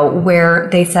ago where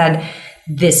they said,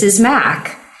 this is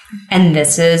Mac. And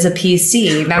this is a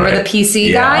PC. Remember the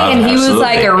PC guy? And he was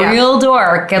like a real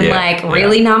dork and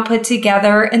really not put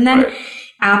together. And then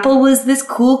Apple was this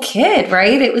cool kid,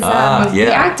 right? It was the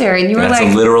actor. And you were That's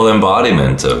a literal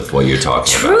embodiment of what you're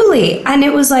talking about. Truly. And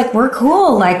it was like, we're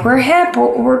cool. Like, we're hip.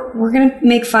 We're going to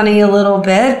make fun of you a little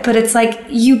bit. But it's like,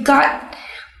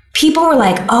 people were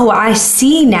like, oh, I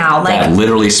see now. Like, that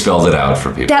literally spelled it out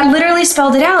for people.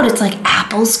 It's like,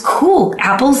 Apple's cool.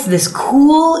 Apple's this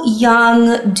cool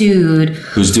young dude.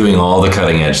 Who's doing all the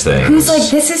cutting edge things. Who's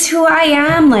like, this is who I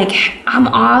am. Like, I'm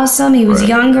awesome. He was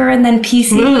younger. And then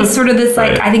PC was sort of this,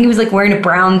 like, I think he was like wearing a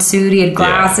brown suit. He had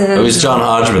glasses. Yeah. It was John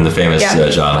Hodgman, the famous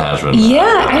John Hodgman.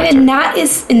 And that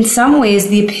is in some ways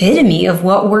the epitome of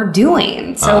what we're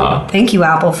doing. So thank you,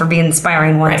 Apple, for being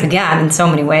inspiring once again in so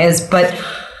many ways. But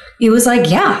it was like,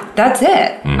 that's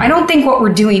it. I don't think what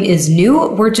we're doing is new.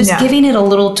 We're just giving it a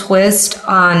little twist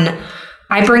on,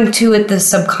 I bring to it the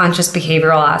subconscious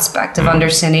behavioral aspect of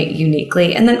understanding it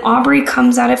uniquely. And then Aubrey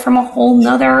comes at it from a whole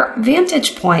nother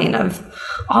vantage point of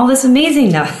all this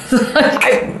amazingness.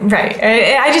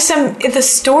 I just the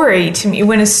story to me,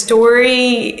 when a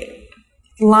story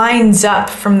lines up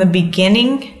from the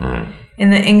beginning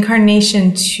and the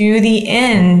incarnation to the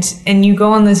end, and you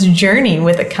go on this journey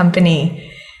with a company,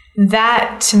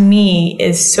 that to me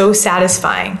is so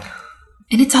satisfying.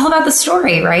 And it's all about the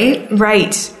story, right?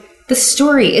 Right. The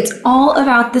story. It's all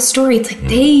about the story. It's like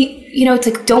it's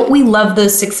like, don't we love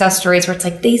those success stories where it's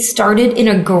like they started in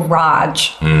a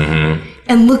garage and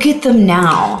And look at them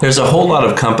now. There's a whole lot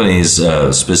of companies,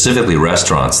 specifically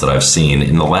restaurants, that I've seen.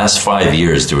 In the last 5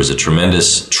 years, there was a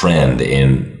tremendous trend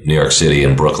in New York City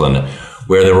and Brooklyn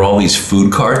where there were all these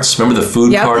food carts. Remember the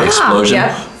food cart explosion?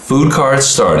 Yep. Food carts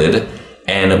started,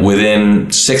 and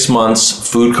within 6 months,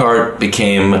 food cart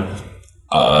became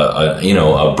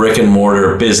a brick and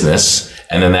mortar business.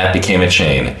 And then that became a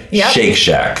chain. Yep. Shake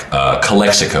Shack,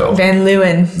 Calexico. Van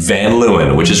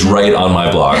Leeuwen, which is right on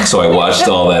my block. So I watched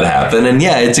all that happen. And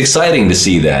yeah, it's exciting to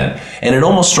see that. And it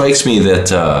almost strikes me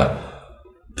that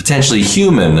potentially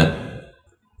human,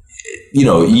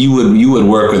 you would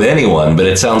work with anyone, but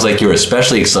it sounds like you're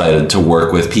especially excited to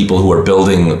work with people who are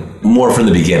building more from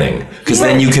the beginning, because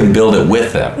then you can build it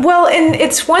with them. Well, and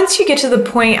it's once you get to the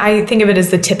point, I think of it as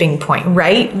the tipping point,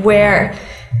 right? Where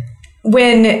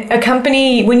when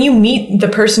you meet the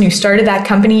person who started that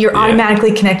company, you're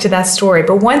automatically connected to that story.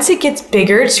 But once it gets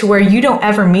bigger to where you don't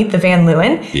ever meet the Van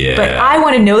Leeuwen, but I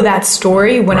want to know that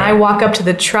story when I walk up to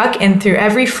the truck, and through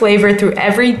every flavor, through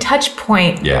every touch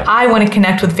point, I want to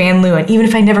connect with Van Leeuwen. Even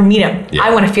if I never meet him,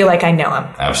 I want to feel like I know him.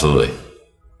 Absolutely.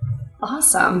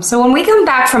 Awesome. So when we come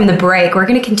back from the break, we're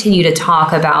going to continue to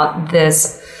talk about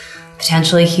this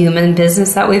potentially human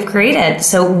business that we've created.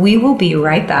 So we will be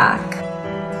right back.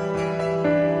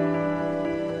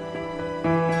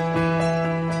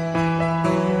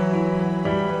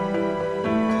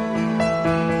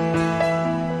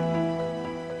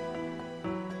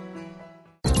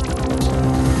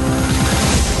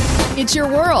 It's your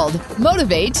world.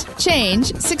 Motivate,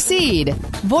 change, succeed.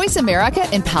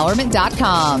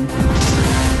 VoiceAmericaEmpowerment.com.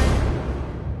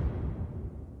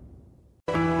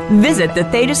 Visit the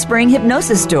Theta Spring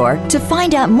Hypnosis Store to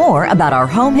find out more about our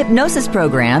home hypnosis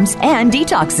programs and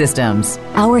detox systems.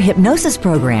 Our hypnosis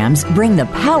programs bring the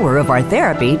power of our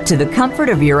therapy to the comfort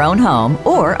of your own home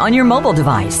or on your mobile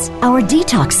device. Our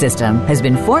detox system has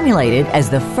been formulated as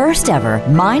the first ever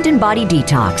mind and body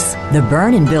detox. The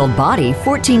Burn and Build Body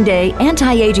 14-day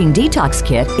anti-aging detox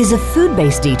kit is a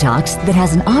food-based detox that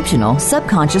has an optional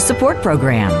subconscious support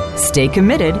program. Stay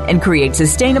committed and create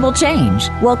sustainable change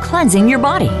while cleansing your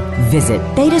body. Visit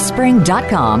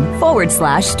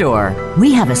thetaspring.com/store.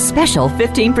 We have a special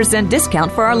 15%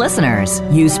 discount for our listeners.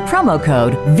 Use promo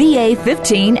code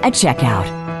VA15 at checkout.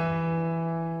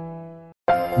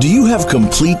 Do you have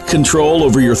complete control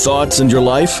over your thoughts and your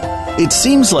life? It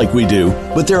seems like we do,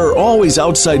 but there are always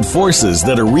outside forces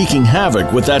that are wreaking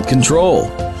havoc with that control.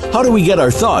 How do we get our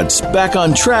thoughts back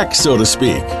on track, so to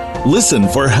speak? Listen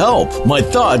for help. My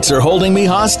thoughts are holding me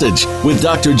hostage with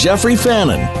Dr. Jeffrey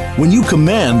Fannin. When you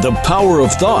command the power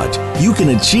of thought, you can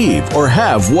achieve or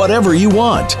have whatever you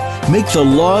want. Make the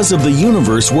laws of the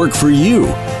universe work for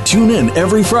you. Tune in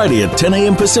every Friday at 10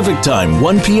 a.m. Pacific Time,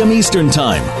 1 p.m. Eastern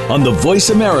Time on the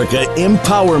Voice America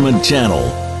Empowerment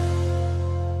Channel.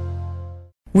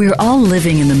 We're all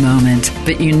living in the moment,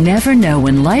 but you never know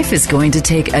when life is going to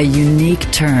take a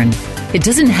unique turn. It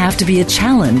doesn't have to be a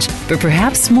challenge, but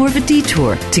perhaps more of a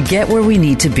detour to get where we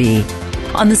need to be.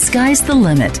 On The Sky's the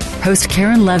Limit, host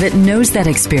Karen Levitt knows that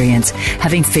experience,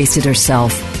 having faced it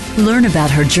herself. Learn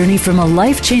about her journey from a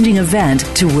life-changing event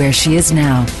to where she is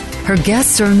now. Her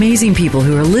guests are amazing people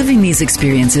who are living these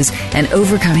experiences and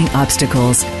overcoming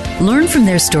obstacles. Learn from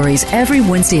their stories every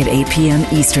Wednesday at 8 p.m.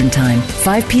 Eastern Time,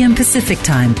 5 p.m. Pacific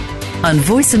Time on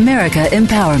Voice America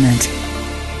Empowerment.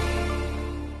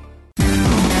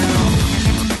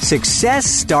 Success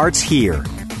starts here.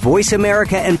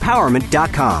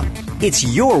 VoiceAmericaEmpowerment.com. It's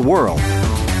your world.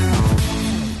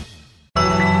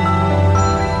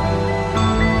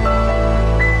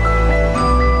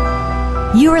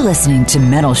 You are listening to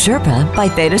Mental Sherpa by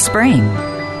Theta Spring.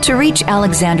 To reach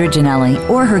Alexandra Janelli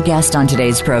or her guest on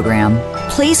today's program,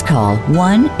 please call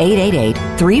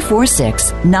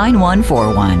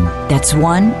 1-888-346-9141. That's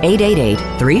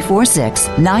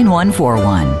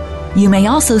 1-888-346-9141. You may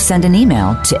also send an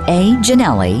email to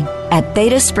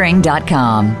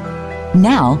ajanelli@thetaspring.com.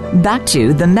 Now, back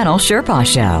to the Mental Sherpa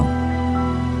Show.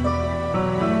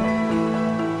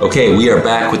 Okay, we are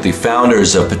back with the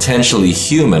founders of Potentially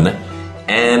Human,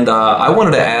 and I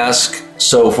wanted to ask,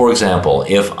 so for example,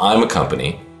 if I'm a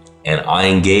company and I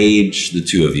engage the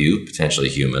two of you, Potentially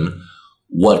Human,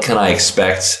 what can I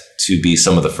expect to be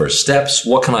some of the first steps?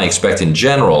 What can I expect in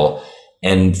general?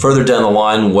 And further down the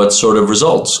line, what sort of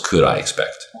results could I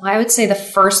expect? Well, I would say the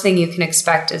first thing you can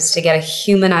expect is to get a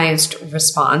humanized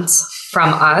response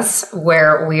from us,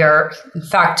 where we are, in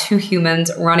fact, two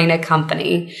humans running a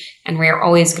company, and we are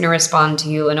always going to respond to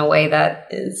you in a way that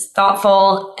is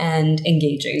thoughtful and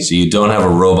engaging. So you don't have a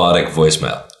robotic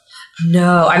voicemail?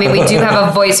 No. I mean, we do have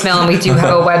a voicemail and we do have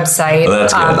a website. Well,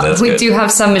 that's good. That's we good. do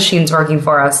have some machines working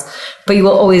for us, but you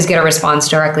will always get a response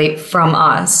directly from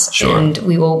us. Sure. And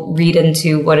we will read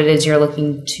into what it is you're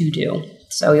looking to do.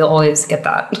 So you'll always get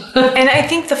that. And I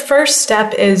think the first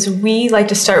step is we like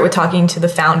to start with talking to the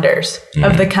founders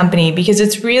of the company, because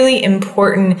it's really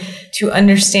important to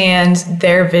understand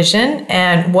their vision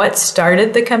and what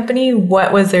started the company,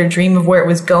 what was their dream of where it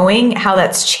was going, how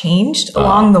that's changed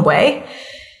along the way.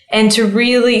 And to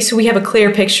really, so we have a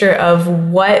clear picture of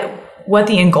what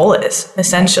the end goal is,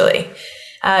 essentially.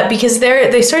 Because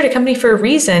they started a company for a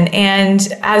reason. And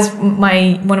as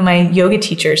one of my yoga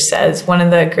teachers says, one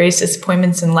of the greatest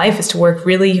disappointments in life is to work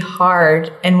really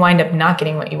hard and wind up not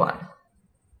getting what you want.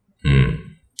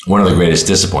 One of the greatest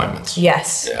disappointments.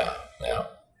 Yes. Yeah.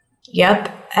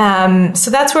 Yep. So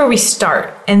that's where we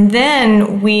start. And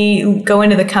then we go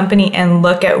into the company and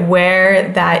look at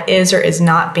where that is or is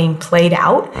not being played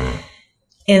out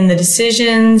in the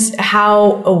decisions.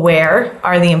 How aware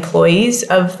are the employees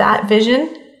of that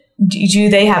vision? Do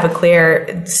they have a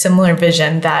clear, similar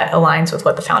vision that aligns with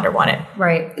what the founder wanted?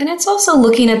 Right. And it's also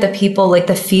looking at the people, like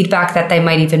the feedback that they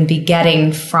might even be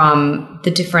getting from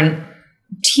the different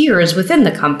tiers within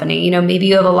the company. Maybe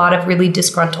you have a lot of really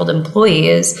disgruntled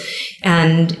employees,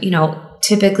 and,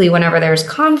 typically whenever there's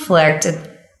conflict,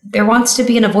 there wants to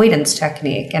be an avoidance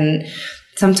technique. And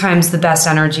sometimes the best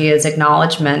energy is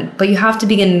acknowledgement, but you have to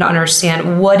begin to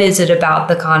understand, what is it about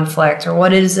the conflict, or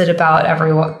what is it about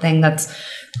everything that's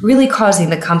really causing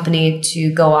the company to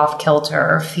go off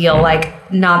kilter or feel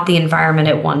like not the environment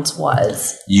it once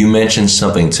was. You mentioned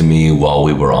something to me while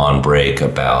we were on break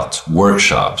about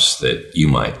workshops that you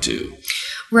might do.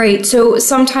 Right. So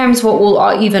sometimes what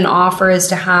we'll even offer is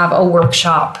to have a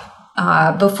workshop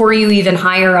before you even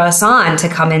hire us on to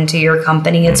come into your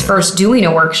company. It's first doing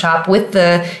a workshop with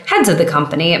the heads of the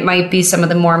company. It might be some of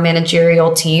the more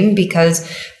managerial team,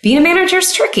 because being a manager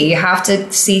is tricky. You have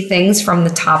to see things from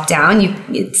the top down.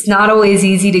 It's not always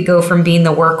easy to go from being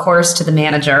the workhorse to the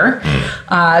manager,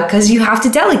 because you have to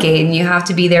delegate and you have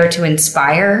to be there to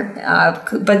inspire.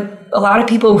 But a lot of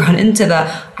people run into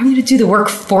I'm going to do the work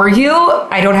for you.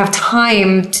 I don't have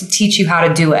time to teach you how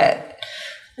to do it.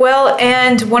 Well,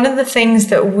 and one of the things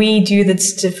that we do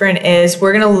that's different is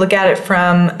we're going to look at it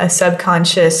from a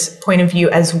subconscious point of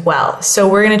view as well. So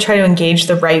we're going to try to engage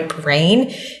the right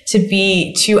brain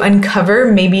to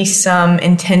uncover maybe some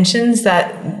intentions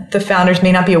that the founders may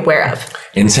not be aware of.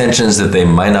 Intentions that they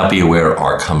might not be aware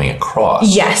are coming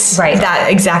across. Yes, right.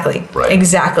 That exactly. Right.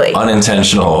 Exactly.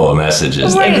 Unintentional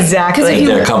messages Right. Exactly.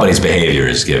 that their company's behavior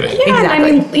is giving. Yeah, Exactly.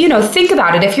 and I mean, think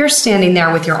about it. If you're standing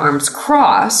there with your arms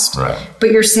crossed, Right.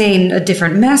 but you're saying a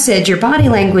different message, your body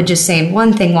language is saying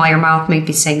one thing while your mouth may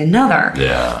be saying another.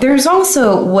 Yeah. There's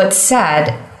also what's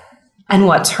said and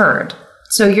what's heard.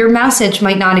 So your message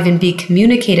might not even be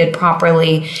communicated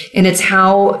properly, and it's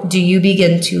how do you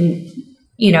begin to,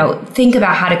 think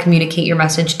about how to communicate your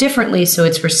message differently so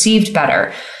it's received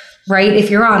better, right? If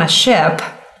you're on a ship,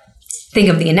 think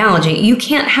of the analogy, you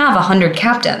can't have 100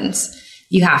 captains.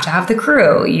 You have to have the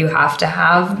crew, you have to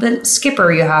have the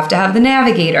skipper, you have to have the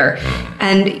navigator,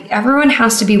 and everyone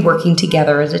has to be working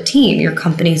together as a team. Your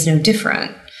company's no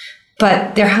different.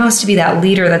 But there has to be that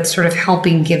leader that's sort of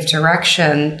helping give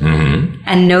direction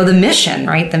and know the mission,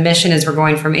 right? The mission is we're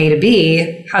going from A to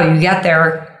B. How you get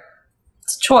there,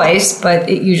 it's a choice, but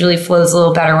it usually flows a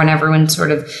little better when everyone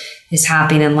sort of is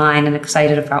happy and in line and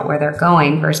excited about where they're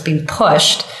going versus being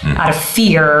pushed out of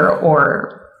fear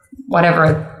or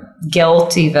whatever,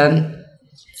 guilt even.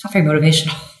 It's not very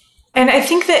motivational. And I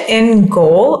think the end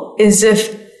goal is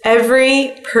if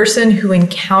every person who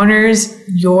encounters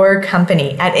your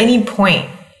company at any point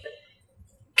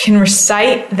can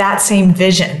recite that same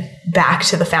vision back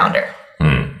to the founder.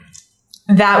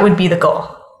 That would be the goal.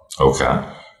 Okay.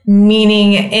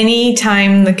 Meaning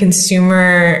anytime the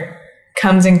consumer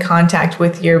comes in contact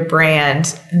with your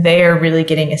brand, they are really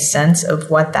getting a sense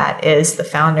of what that is the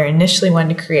founder initially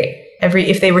wanted to create.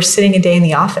 If they were sitting a day in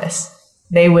the office,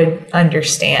 they would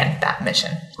understand that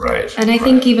mission. Right. And I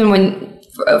think even when,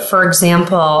 for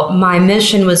example, my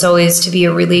mission was always to be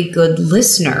a really good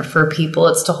listener for people.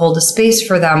 It's to hold a space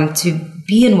for them to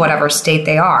be in whatever state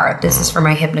they are. This is for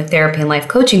my hypnotherapy and life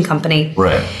coaching company.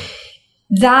 Right.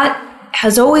 That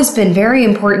has always been very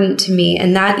important to me,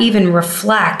 and that even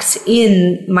reflects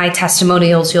in my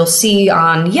testimonials you'll see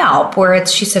on Yelp, where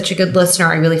it's, she's such a good listener,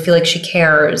 I really feel like she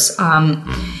cares.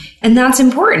 And that's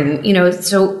important,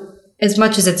 so as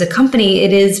much as it's a company,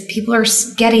 it is, people are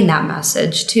getting that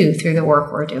message too through the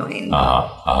work we're doing.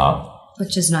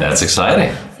 Which is nice. That's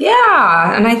exciting.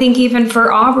 Yeah. And I think even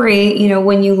for Aubrey,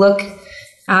 when you look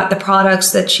at the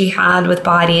products that she had with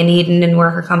Body and Eden and where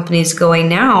her company's going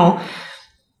now,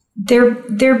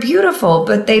 they're beautiful,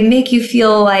 but they make you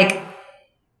feel like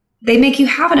they make you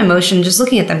have an emotion just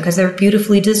looking at them because they're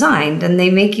beautifully designed, and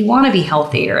they make you want to be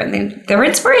healthier, and they're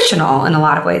inspirational in a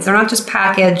lot of ways. They're not just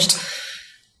packaged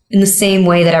in the same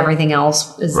way that everything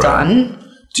else is done.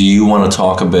 Do you want to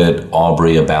talk a bit,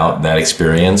 Aubrey, about that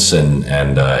experience?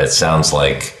 And it sounds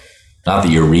like, not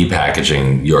that you're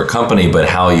repackaging your company, but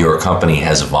how your company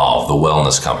has evolved, the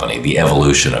wellness company, the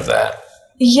evolution of that.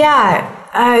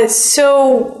 Yeah.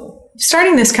 So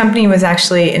starting this company was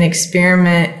actually an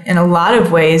experiment in a lot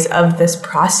of ways of this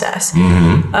process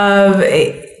of,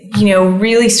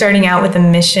 really starting out with a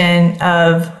mission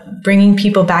of bringing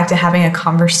people back to having a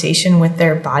conversation with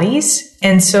their bodies.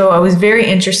 And so I was very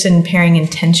interested in pairing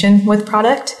intention with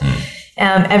product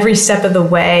every step of the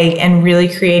way and really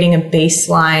creating a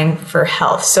baseline for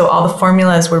health. So all the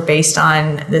formulas were based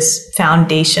on this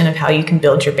foundation of how you can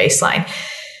build your baseline.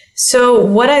 So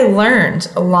what I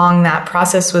learned along that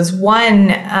process was,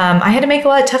 one, I had to make a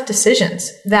lot of tough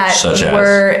decisions that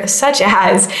were such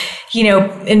as,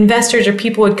 investors or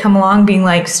people would come along being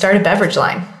like, start a beverage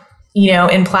line.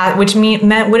 Which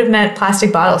would have meant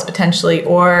plastic bottles potentially,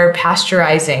 or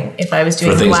pasteurizing if I was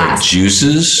doing for things glass. Like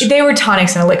juices? They were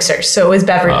tonics and elixirs. So it was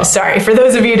beverages. Sorry. For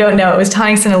those of you who don't know, it was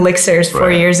tonics and elixirs 4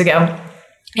 years ago.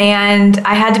 And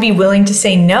I had to be willing to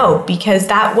say no, because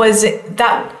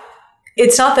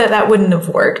it's not that wouldn't have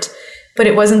worked, but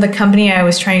it wasn't the company I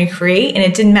was trying to create, and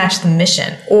it didn't match the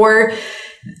mission. Or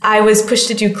I was pushed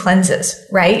to do cleanses,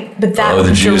 right? But that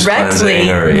directly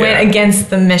went against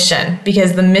the mission,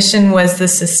 because the mission was the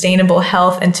sustainable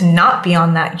health and to not be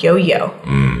on that yo-yo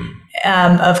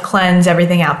of cleanse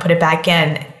everything out, put it back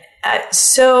in.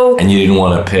 And you didn't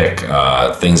want to pick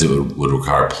things that would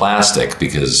require plastic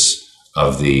because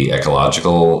of the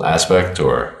ecological aspect,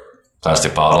 or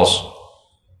plastic bottles?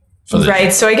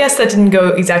 Right. So I guess that didn't go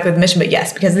exactly with the mission, but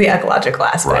yes, because of the ecological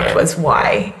aspect was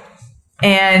why.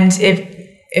 And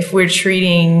if we're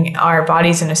treating our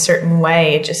bodies in a certain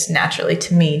way, it just naturally,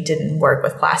 to me, didn't work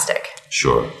with plastic.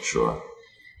 Sure.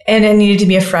 And it needed to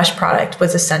be a fresh product,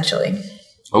 was essentially.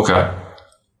 Okay.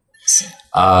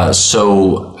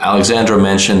 So Alexandra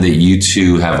mentioned that you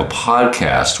two have a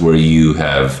podcast where you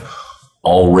have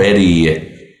already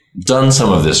done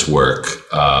some of this work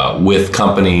with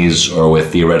companies or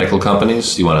with theoretical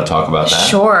companies. Do you want to talk about that?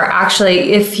 Sure.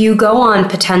 Actually, if you go on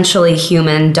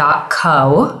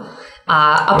potentiallyhuman.co,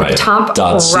 up at the top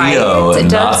right, up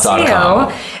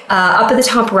at the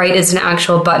top right is an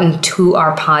actual button to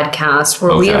our podcast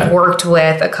where we have worked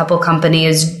with a couple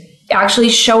companies, actually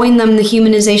showing them the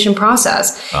humanization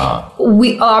process.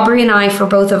 Aubrey and I, for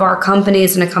both of our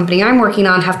companies and a company I'm working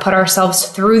on, have put ourselves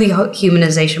through the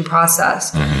humanization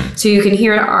process. So you can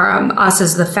hear us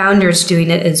as the founders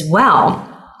doing it as well.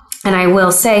 And I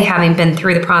will say, having been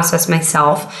through the process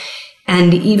myself,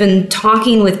 and even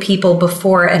talking with people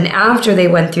before and after they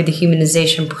went through the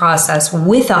humanization process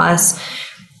with us,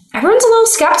 everyone's a little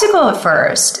skeptical at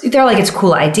first. They're like, it's a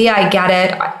cool idea. I get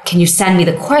it. Can you send me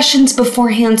the questions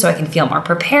beforehand so I can feel more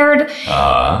prepared?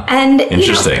 And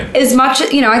interesting. As much,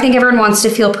 I think everyone wants to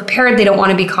feel prepared. They don't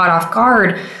want to be caught off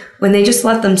guard. When they just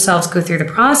let themselves go through the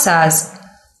process,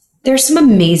 there's some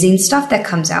amazing stuff that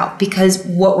comes out, because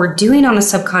what we're doing on a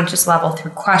subconscious level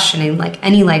through questioning, like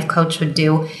any life coach would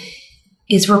do,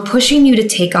 is we're pushing you to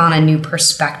take on a new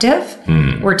perspective.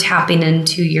 We're tapping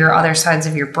into your other sides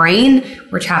of your brain.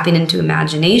 We're tapping into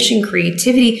imagination,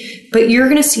 creativity. But you're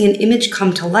going to see an image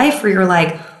come to life where you're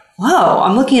like, whoa,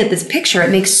 I'm looking at this picture. It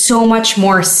makes so much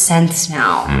more sense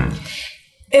now.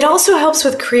 It also helps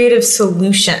with creative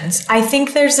solutions. I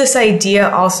think there's this idea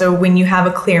also, when you have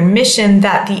a clear mission,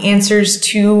 that the answers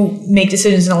to make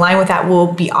decisions in line with that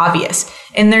will be obvious.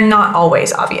 And they're not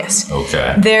always obvious.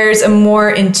 Okay. There's a more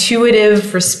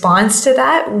intuitive response to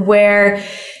that, where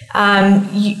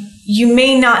you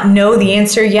may not know the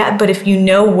answer yet, but if you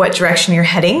know what direction you're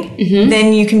heading,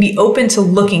 then you can be open to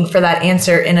looking for that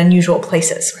answer in unusual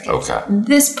places. Right? Okay.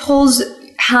 This pulls,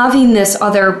 having this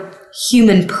other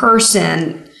human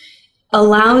person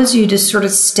allows you to sort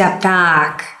of step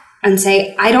back and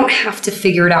say, I don't have to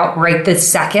figure it out right this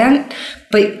second,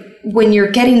 but when you're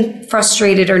getting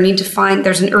frustrated or need to find,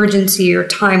 there's an urgency or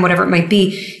time, whatever it might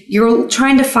be, you're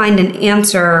trying to find an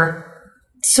answer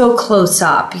so close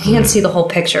up. You can't see the whole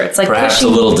picture. It's like perhaps a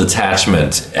little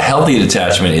detachment. A healthy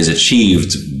detachment is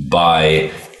achieved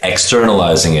by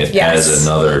externalizing it as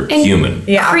another human.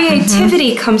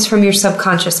 Creativity comes from your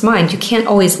subconscious mind. You can't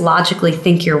always logically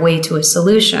think your way to a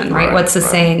solution, right? What's the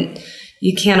saying?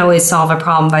 You can't always solve a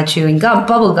problem by chewing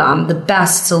bubble gum. The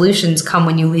best solutions come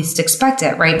when you least expect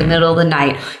it, right? The middle of the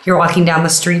night, you're walking down the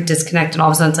street disconnected, and all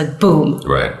of a sudden it's like, boom.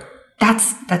 Right.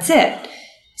 That's it.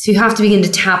 So you have to begin to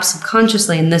tap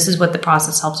subconsciously, and this is what the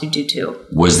process helps you do too.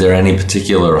 Was there any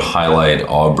particular highlight,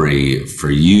 Aubrey, for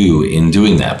you in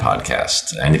doing that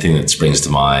podcast? Anything that springs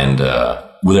to mind?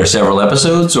 Were there several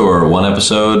episodes or one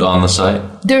episode on the site?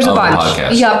 There's a bunch.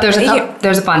 Podcast? Yep,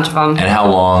 there's a bunch of them. And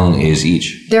how long is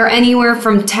each? They're anywhere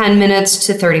from 10 minutes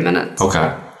to 30 minutes.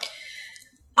 Okay.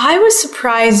 I was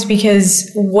surprised because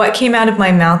what came out of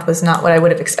my mouth was not what I would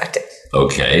have expected.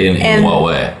 Okay. In what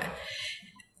way?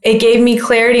 It gave me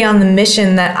clarity on the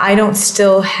mission that I don't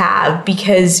still have,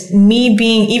 because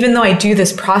even though I do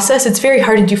this process, it's very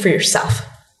hard to do for yourself.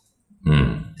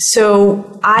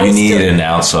 So you need an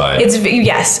outside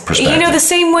perspective. The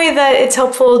same way that it's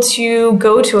helpful to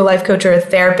go to a life coach or a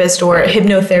therapist or a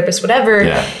hypnotherapist,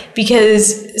 whatever,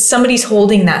 because somebody's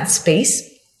holding that space,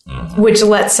 which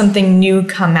lets something new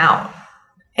come out.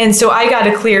 And so I got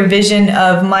a clear vision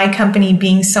of my company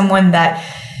being someone that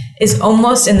is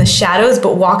almost in the shadows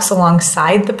but walks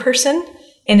alongside the person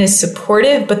and is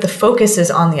supportive, but the focus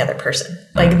is on the other person.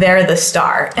 Like they're the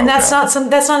star. And that's not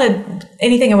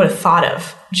anything I would have thought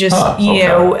of. Just,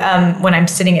 when I'm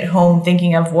sitting at home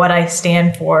thinking of what I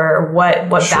stand for or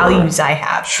what values I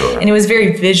have. Sure. And it was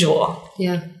very visual.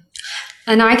 Yeah.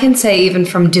 And I can say, even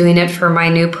from doing it for my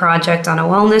new project on a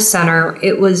wellness center,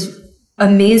 it was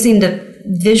amazing to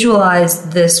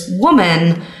visualize this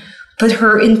woman, but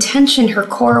her intention, her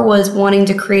core was wanting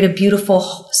to create a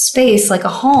beautiful space, like a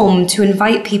home, to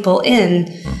invite people in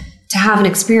to have an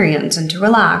experience and to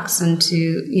relax and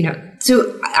to,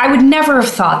 so I would never have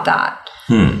thought that.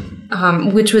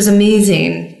 Which was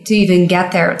amazing to even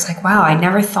get there. It's like, wow, I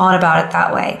never thought about it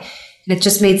that way. And it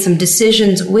just made some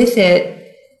decisions with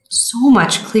it so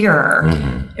much clearer.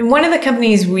 And one of the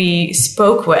companies we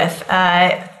spoke with,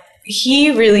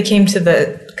 he really came to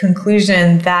the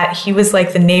conclusion that he was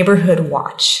like the neighborhood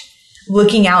watch,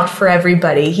 looking out for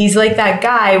everybody. He's like that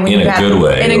guy when in a good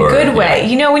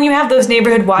way. When you have those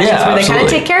neighborhood watches where they kind of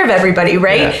take care of everybody,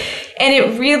 right? Yeah. And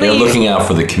it really... They're looking out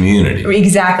for the community.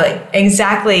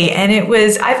 Exactly. And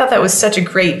I thought that was such a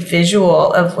great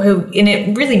visual of and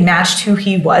it really matched who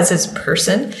he was as a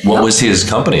person. What was his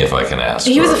company, if I can ask?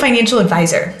 He was a financial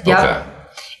advisor. Yep. Okay.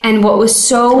 And what was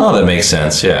so... Oh, that makes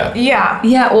sense, yeah.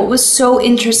 Yeah, what was so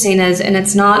interesting is, and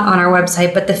it's not on our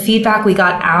website, but the feedback we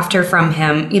got after from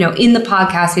him, in the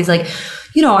podcast, he's like,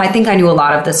 I think I knew a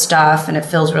lot of this stuff and it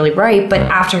feels really right. But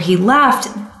after he left,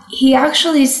 he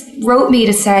actually wrote me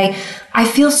to say, I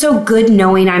feel so good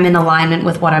knowing I'm in alignment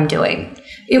with what I'm doing.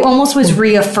 It almost was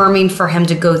reaffirming for him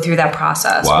to go through that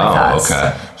process with us.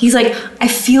 Okay. He's like, I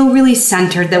feel really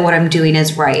centered that what I'm doing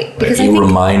is right. Because you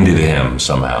reminded him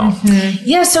somehow.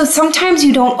 Yeah, so sometimes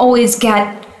you don't always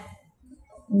get,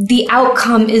 the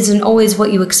outcome isn't always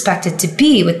what you expect it to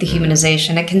be with the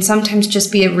humanization. It can sometimes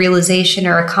just be a realization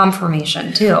or a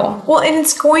confirmation too. Well, and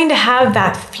it's going to have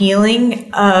that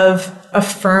feeling of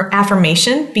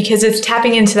affirmation because it's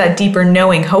tapping into that deeper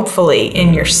knowing, hopefully,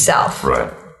 in yourself.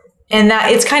 Right. And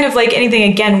that it's kind of like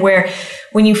anything, again, where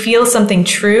when you feel something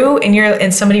true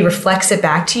and somebody reflects it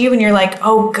back to you and you're like,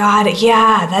 oh God,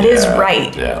 that is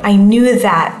right. Yeah. I knew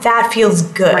that. That feels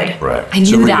good. Right. I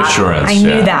knew that. I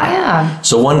knew that. Yeah.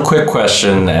 So one quick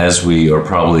question as we are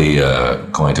probably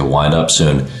going to wind up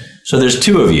soon. So there's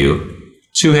two of you.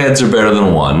 Two heads are better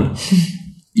than one.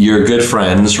 You're good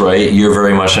friends, right? You're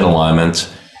very much in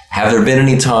alignment. Have there been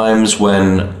any times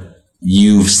when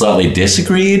you've slightly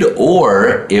disagreed?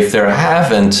 Or if there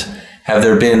haven't, have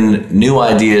there been new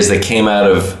ideas that came out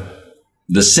of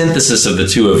the synthesis of the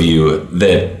two of you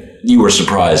that you were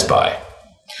surprised by?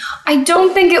 I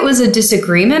don't think it was a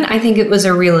disagreement. I think it was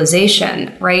a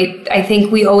realization, right? I think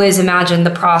we always imagine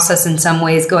the process in some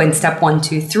ways going step 1,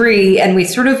 2, 3. And we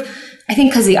sort of, I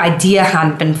think because the idea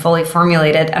hadn't been fully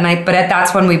formulated. But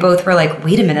that's when we both were like,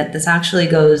 wait a minute, this actually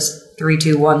goes 3,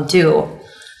 2, 1, 2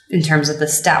 in terms of the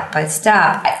step by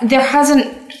step. There hasn't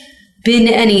been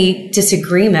any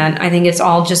disagreement. I think it's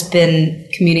all just been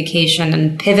communication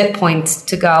and pivot points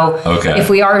to go. Okay. If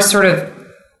we are sort of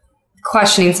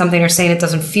questioning something or saying it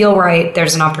doesn't feel right,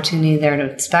 there's an opportunity there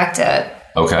to inspect it.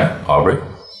 Okay. Aubrey?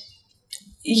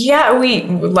 Yeah,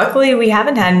 luckily we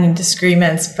haven't had any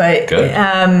disagreements, but good.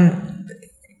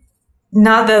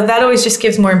 Not that always just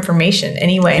gives more information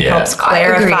anyway and helps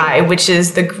clarify, which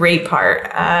is the great part.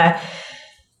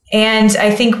 And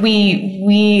I think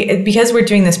we because we're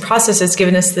doing this process, it's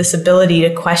given us this ability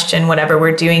to question whatever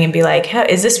we're doing and be like, hey,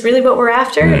 is this really what we're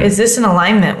after? Is this in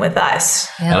alignment with us?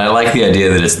 Yeah. And I like the idea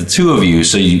that it's the two of you.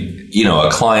 So a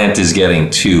client is getting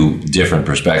two different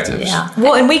perspectives. Yeah.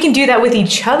 Well, and we can do that with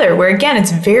each other, where again,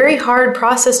 it's a very hard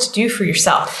process to do for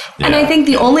yourself. And I think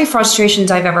the only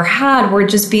frustrations I've ever had were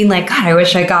just being like, God, I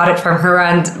wish I got it from her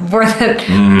end more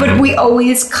than, but we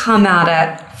always come at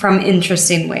it from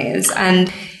interesting ways.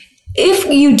 And if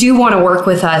you do want to work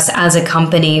with us as a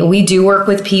company, we do work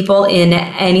with people in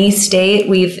any state.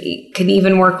 We can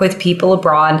even work with people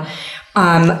abroad.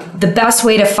 The best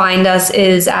way to find us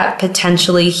is at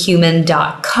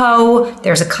potentiallyhuman.co.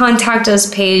 There's a contact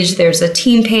us page. There's a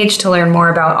team page to learn more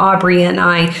about Aubrey and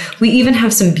I. We even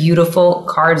have some beautiful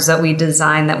cards that we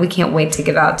designed that we can't wait to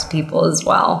give out to people as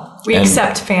well. We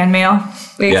accept fan mail.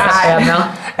 We accept fan mail.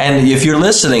 And if you're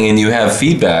listening and you have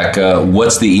feedback,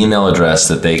 what's the email address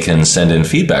that they can send in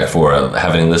feedback for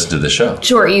having listened to the show?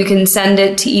 Sure. You can send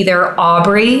it to either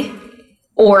Aubrey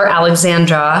or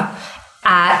Alexandra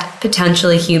at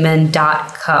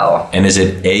potentiallyhuman.co. And is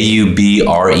it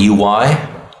AUBREY?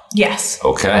 Yes.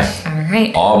 Okay. All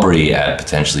right. Aubrey at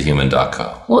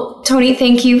potentiallyhuman.co. Well, Tony,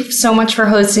 thank you so much for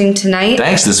hosting tonight.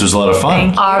 Thanks. This was a lot of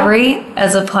fun. Aubrey,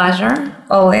 as a pleasure,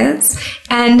 always.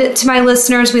 And to my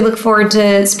listeners, we look forward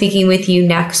to speaking with you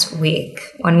next week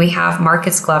when we have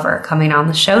Marcus Glover coming on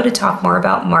the show to talk more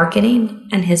about marketing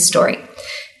and his story.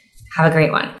 Have a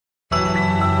great one.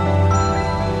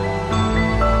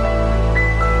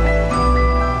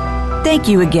 Thank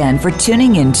you again for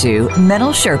tuning into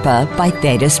Mental Sherpa by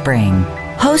Theta Spring.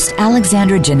 Host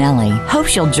Alexandra Janelli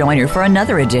hopes you'll join her for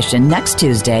another edition next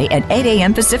Tuesday at 8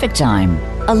 a.m. Pacific Time,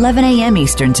 11 a.m.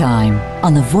 Eastern Time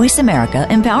on the Voice America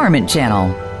Empowerment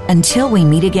Channel. Until we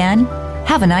meet again,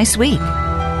 have a nice week.